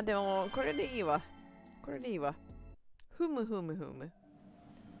いやー、でも、これでいいわ。これでいいわ。ふむふむふむ。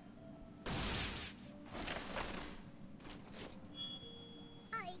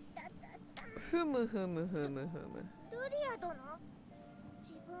ふむふむふむふむ。ルリア殿、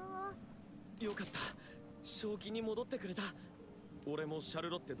自分はよかった。正気に戻ってくれた。俺もシャル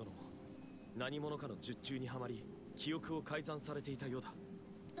ロッテ殿も何者かの術中にはまり記憶を改ざんされていたようだ。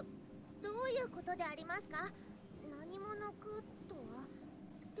どういうことでありますか？何者かとは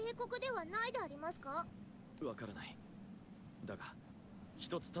帝国ではないでありますか？わからない。だが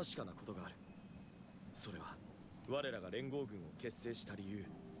一つ確かなことがある。それは我らが連合軍を結成した理由、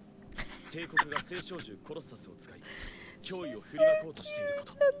帝国が聖少獣コロッサスを使い脅威を振りまこうとしている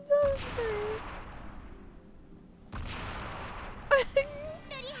こと。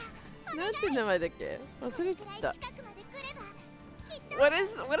なんて名前だっけ？忘れちゃった。近くまで来ればきっと What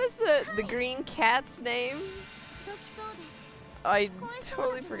is the green cat's name? 届きそうで I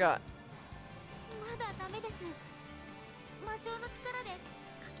totally forgot. まだダメです。魔性の力で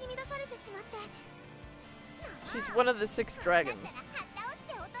かき乱されてしまって。 She's one of the 6 dragons. だからはったをし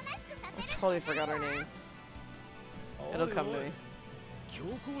ておとなしくさ I せるしか totally ない forgot her わ。 name. It'll come to me. 強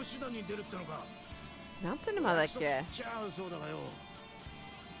行手段に出るってのか。なんて名前だっけ？ちゃうそうだがよ。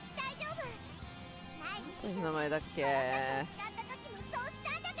大丈夫。前に何て名前だっけ？使った時もそうした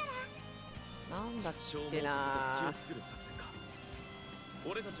んだから。なんだっ消耗けなさせて隙を作る作戦か。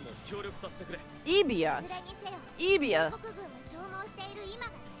俺たちも協力させてくれ。イビア。いずれにせよイビア。帝国軍が消耗している今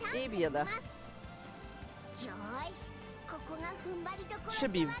がチャンスイビアだ。よーし、ここが踏ん張りどころ Should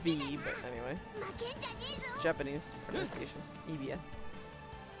be ってわけだ V, な。 but anyway. 負けんじゃねえぞ。 Japanese pronunciation. Ibia.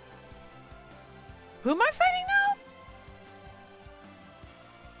 Who am I fighting now?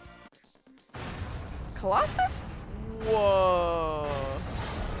 Colossus? Whoa.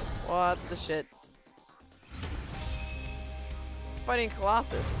 What the shit? Fighting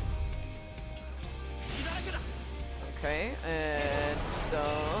Colossus. Okay, and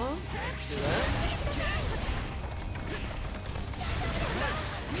let's do that.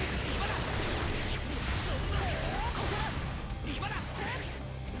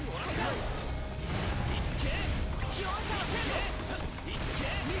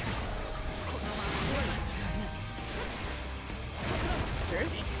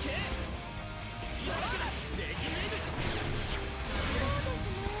 Serious?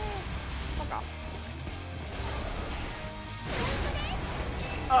 Fuck off.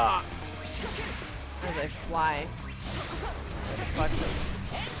 Ah! As I fly. Fuck.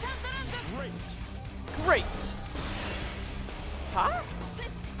 Great! Huh?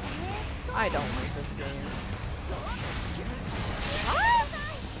 I don't like this game. Huh?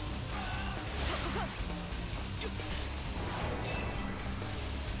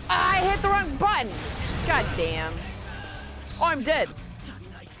 I hit the wrong button! God damn. Oh, I'm dead.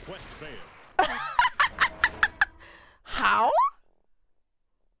 Quest failed. How?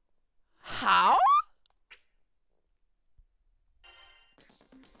 How?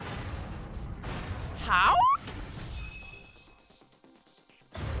 How?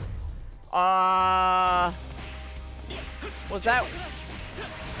 Was that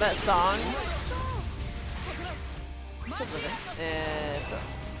song? ちょっとね、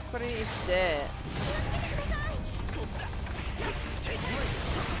これにして、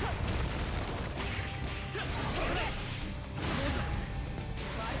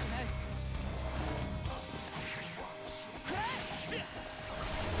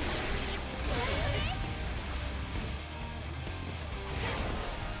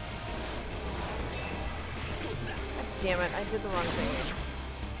Damn it, I did the wrong thing.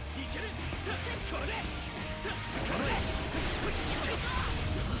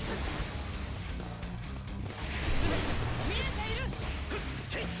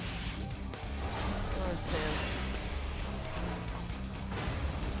 I don't understand.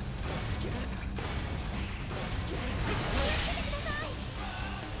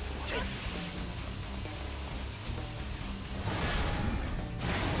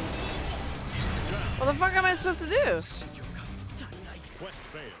 What the fuck am I supposed to do? Quest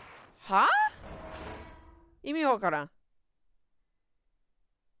failed. は？意味わからん。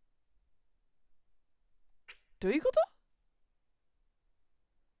どういうこと？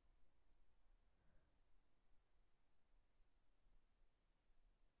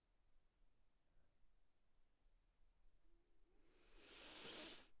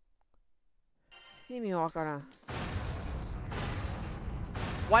意味わからん。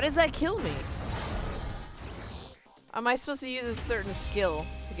Why does that kill me? Am I supposed to use a certain skill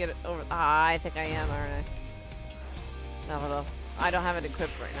to get it over? Ah, I think I am, aren't I? No, I don't have it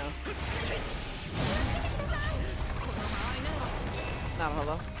equipped right now. Not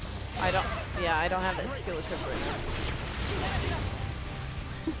although. I don't. Yeah, I don't have that skill equipped right now.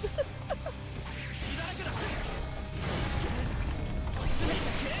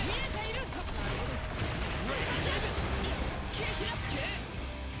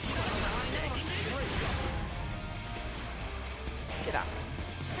 Get out.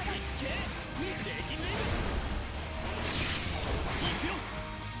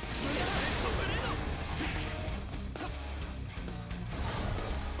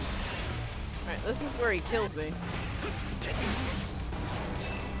 Alright, this is where he kills me.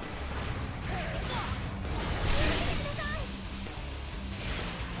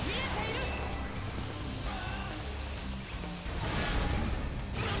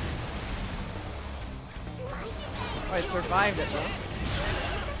 Oh, I survived it though.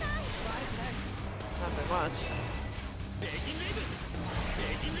 Not by much.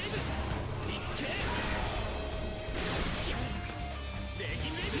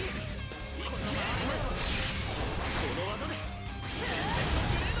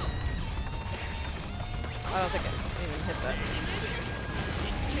 I don't think I even hit that.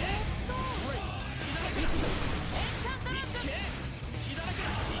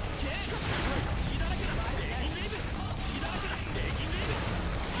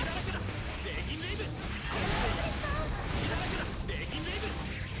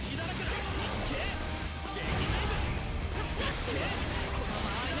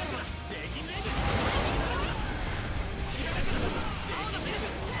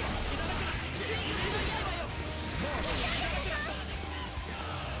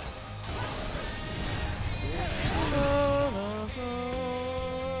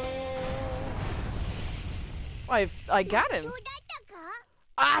 I got him.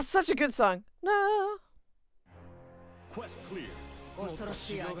 Ah, such a good song. No. Quest clear.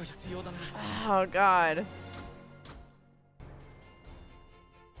 Oh God.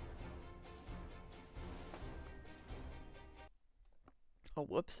 Oh,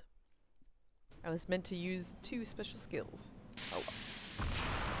 whoops. I was meant to use 2 special skills. Oh well.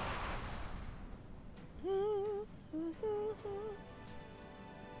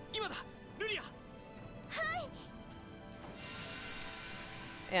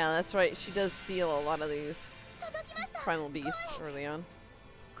 Yeah, that's right. She does seal a lot of these primal beasts early on.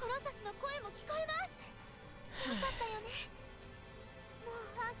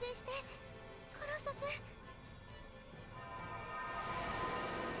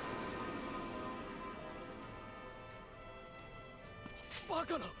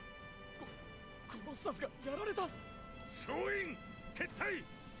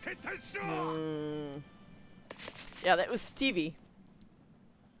 Yeah, that was Stevie.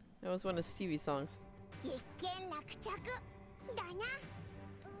 That was one of Stevie's songs.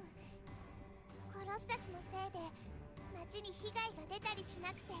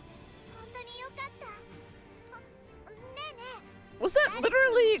 Was that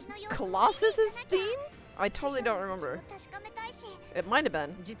literally Colossus's theme? I totally don't remember. It might have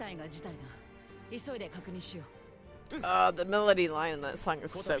been. The melody line in that song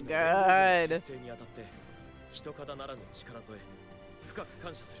is so good.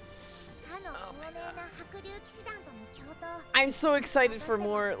 I'm so excited for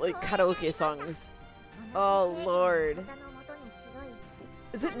more like karaoke songs. Oh Lord.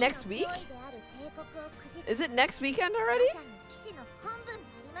 Is it next week? Is it next weekend already?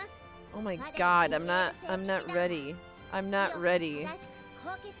 Oh my God, I'm not ready. I'm not ready.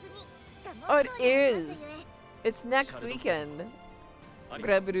 Oh, it is. It's next weekend.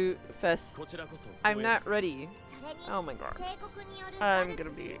 Granblue Fest. I'm not ready. Oh my God. I'm gonna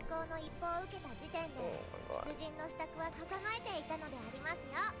be.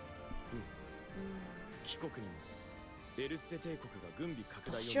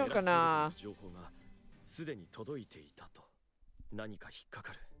 Oh my God.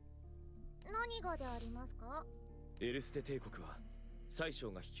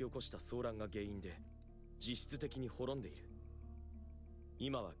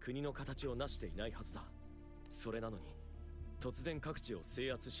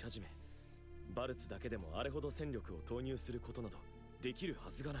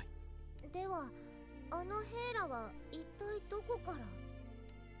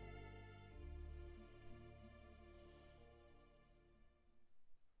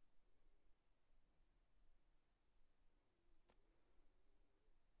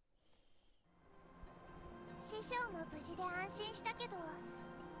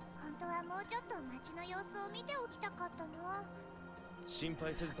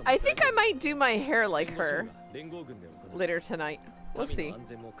 I think I might do my hair like her later tonight. We'll see.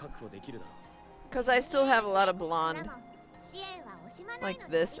 Because I still have a lot of blonde 支援は惜しまない Like の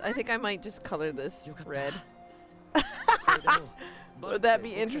であり this. ま I す。 think I might just color this よかった red. これでもバル Would ツ that で be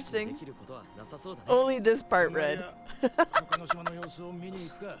僕たちに interesting? できることはなさそうだね Only this part red. 他の島の様子を見に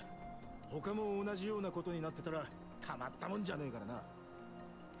行くか。他も同じようなことになってたらたまったもんじゃねえからな。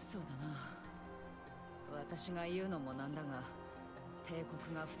そうだな。私が言うのもなんだが、帝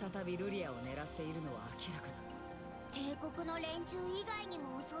国が再びルリアを狙っているのは明らかだ。帝国の連中以外に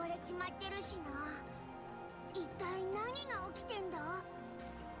も襲われちまってるしな。一体何が起きてんだ？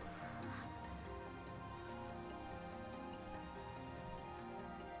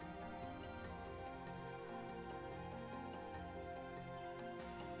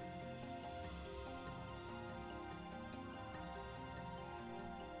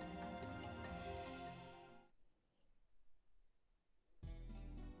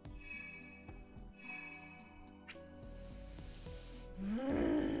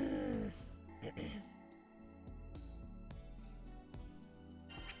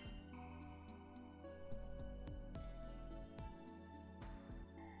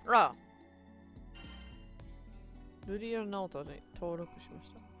あ、ルリアノートに登録しま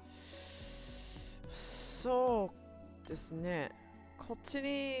した。そうですね。こっち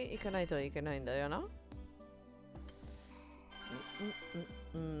に行かないといけないんだよな。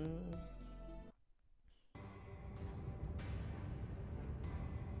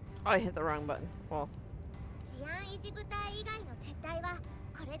I hit the wrong button. Well. 治安維持部隊以外の撤退は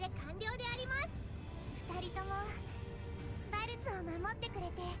これで完了であります。二人ともバルツを守ってくれ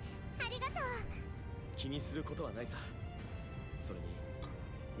てありがとう。気にすることはないさそれに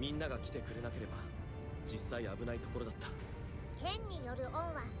みんなが来てくれなければ実際危ないところだった剣による恩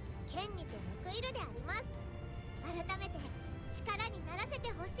は剣にて報いるであります。改めて力にならせて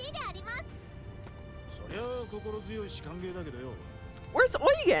ほしいであります。そりゃあ心強いし歓迎だけどよ。 Where's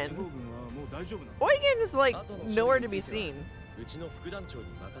連 Eugen? 合軍はもう大丈夫なの？ Eugen is like 後の nowhere 処 to 理 be については seen. うちの副団長に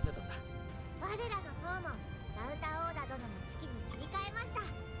任せたんだ我らの方もラウタオーダ殿の指揮に切り替えました。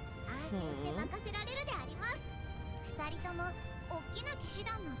安心して任せられるであります。二人とも大きな騎士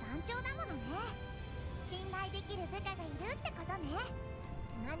団の団長だものね。信頼できる部下がいるってことね。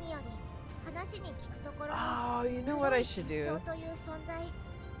何より話に聞くところ Oh, you know what I should 黒い do? 結晶という存在とて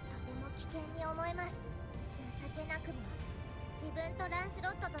も危険に思えます。情けなくも自分とランスロ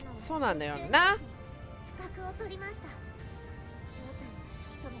ット殿はそうなんだよな。不覚を取りました。正体を突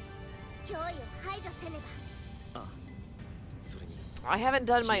き止め脅威を排除せねば。ああそれに I haven't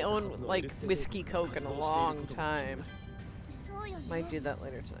done my own like whiskey coke in a long time. そうよね。 Might do that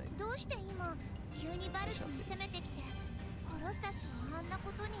later tonight. どうして今急にバルツに攻めてきてコロッサスをあんな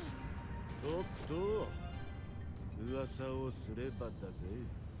ことに。おっと噂をすればだぜ。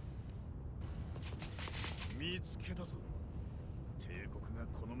見つけたぞ。帝国が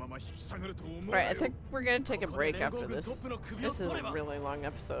このまま引き下がると思うな Alright, I よ。 think we're gonna take a break after this. This is a really long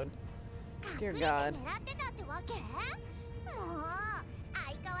episode. Dear 隠れて God. 狙ってたってわけ？もう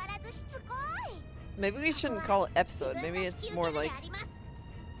相変わらずしつこい。 Maybe we shouldn't call it episode. Maybe it's more like ラン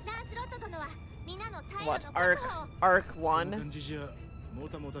スロット殿は皆の退路 what の arc 確保を。 arc この one. 感じじゃも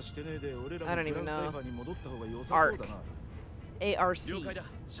たもたしてねえで俺ら I も don't グ even ランサイ know. ファーに戻った方が良さそうだな。 ARC. 了解だ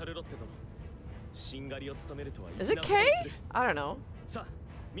シャルロッテ殿しんがりを務めるとは Is it K? I don't know. さあ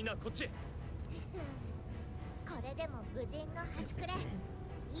みんなこっちへこれでも無人の端くれ。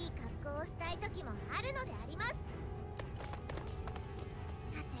いい格好をしたい時もあるのであります。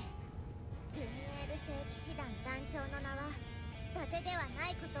さてルミエール聖騎士団団長の名は伊達ではな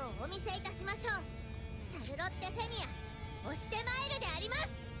いことをお見せいたしましょう。シャルロッテ・フェニア押してまいるであります。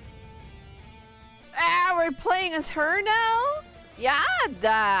 Ah, we're playing as her now? や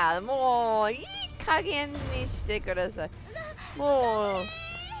だもういい加減にしてください。もう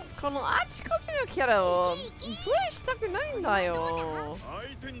このあちこちのキャラをプレイしたくないんだよ。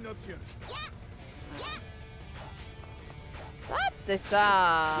相手になってやる。だって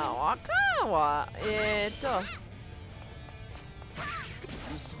さ、わかんわ。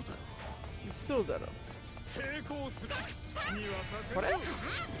嘘だろ。そうだろ。抵抗する。好きにはさせこれ嘘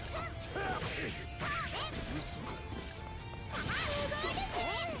だろ。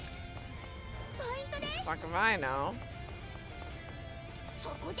ポイントです。 Fuck if I know. そ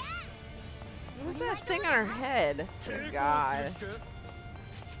こだ。 What's that thing on her head? Oh God.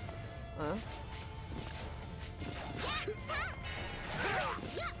 Huh?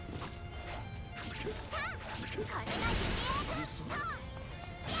 嘘だろ。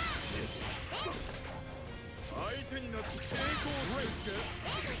相手になって抵抗する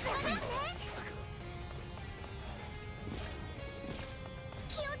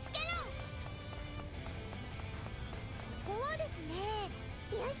気をつけろ。ここはですね。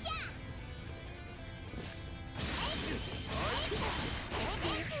よっしゃ。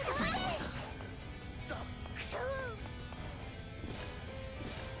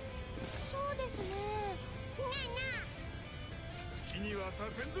はさ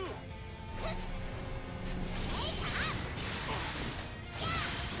せんぞ。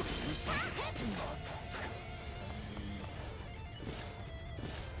嘘だ。まずったか。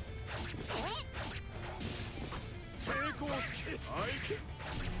抵抗して相手。ま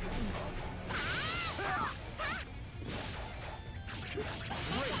ずったか。重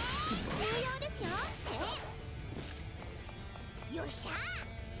要ですよ。よっしゃ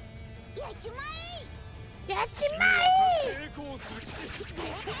ー、やっちまえ。やっちまえ。抵抗する。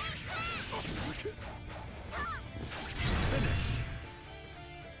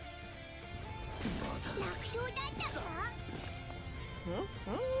楽勝だったぞ。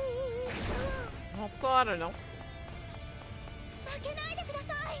もっとあるの？負けないでくだ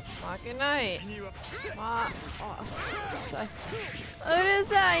さい。負けない。君はまあ、うるさい。うる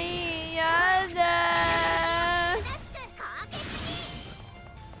さい。やだー。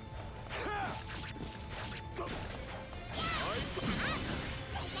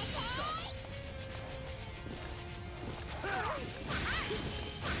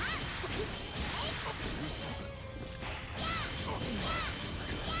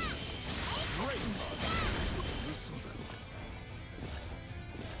攻撃に。嘘だろ。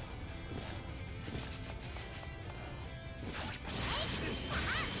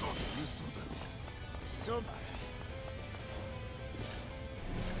嘘だろ。そうだ。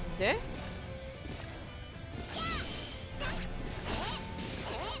で？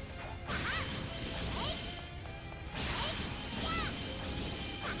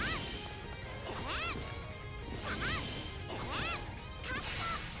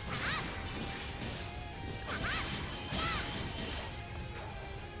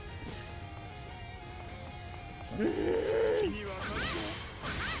好きにはさ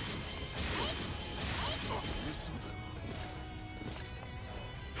嘘だろ。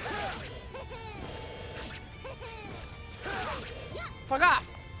Fuck off!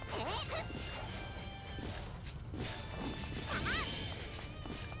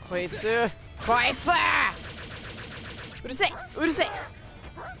 こいつうるせえうるせえ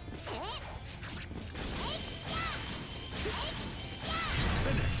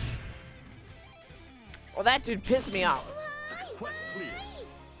Well, that dude pissed me off. 出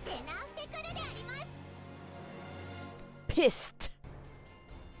直してくるであります。 Pissed.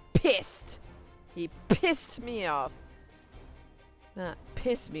 He pissed me off. Not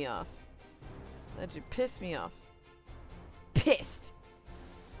piss me off. That dude pissed me off. Pissed.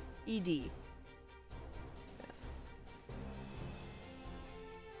 ED. Yes.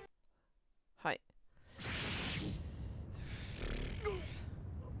 Hi.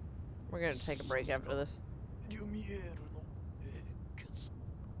 We're gonna take a break after this. リュミエールの血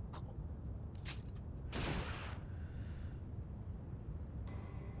か。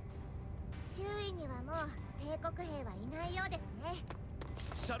周囲にはもう帝国兵はいないようですね。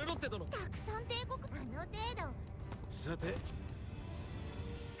シャルロッテ殿。たくさん帝国、あの程度。さて。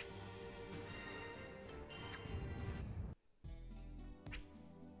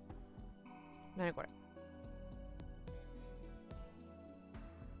何これ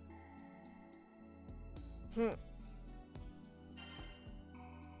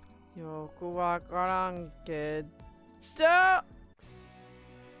よくわからんけど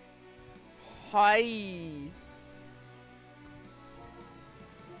はい。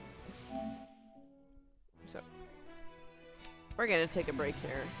So we're gonna take a break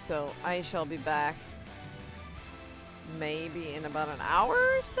here, so I shall be back maybe in about an hour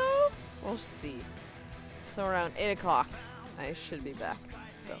or so. We'll see. So around 8 o'clock I should be back.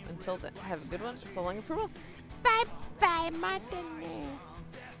 So until then, have a good one. So long and farewell. Bye bye, Martin.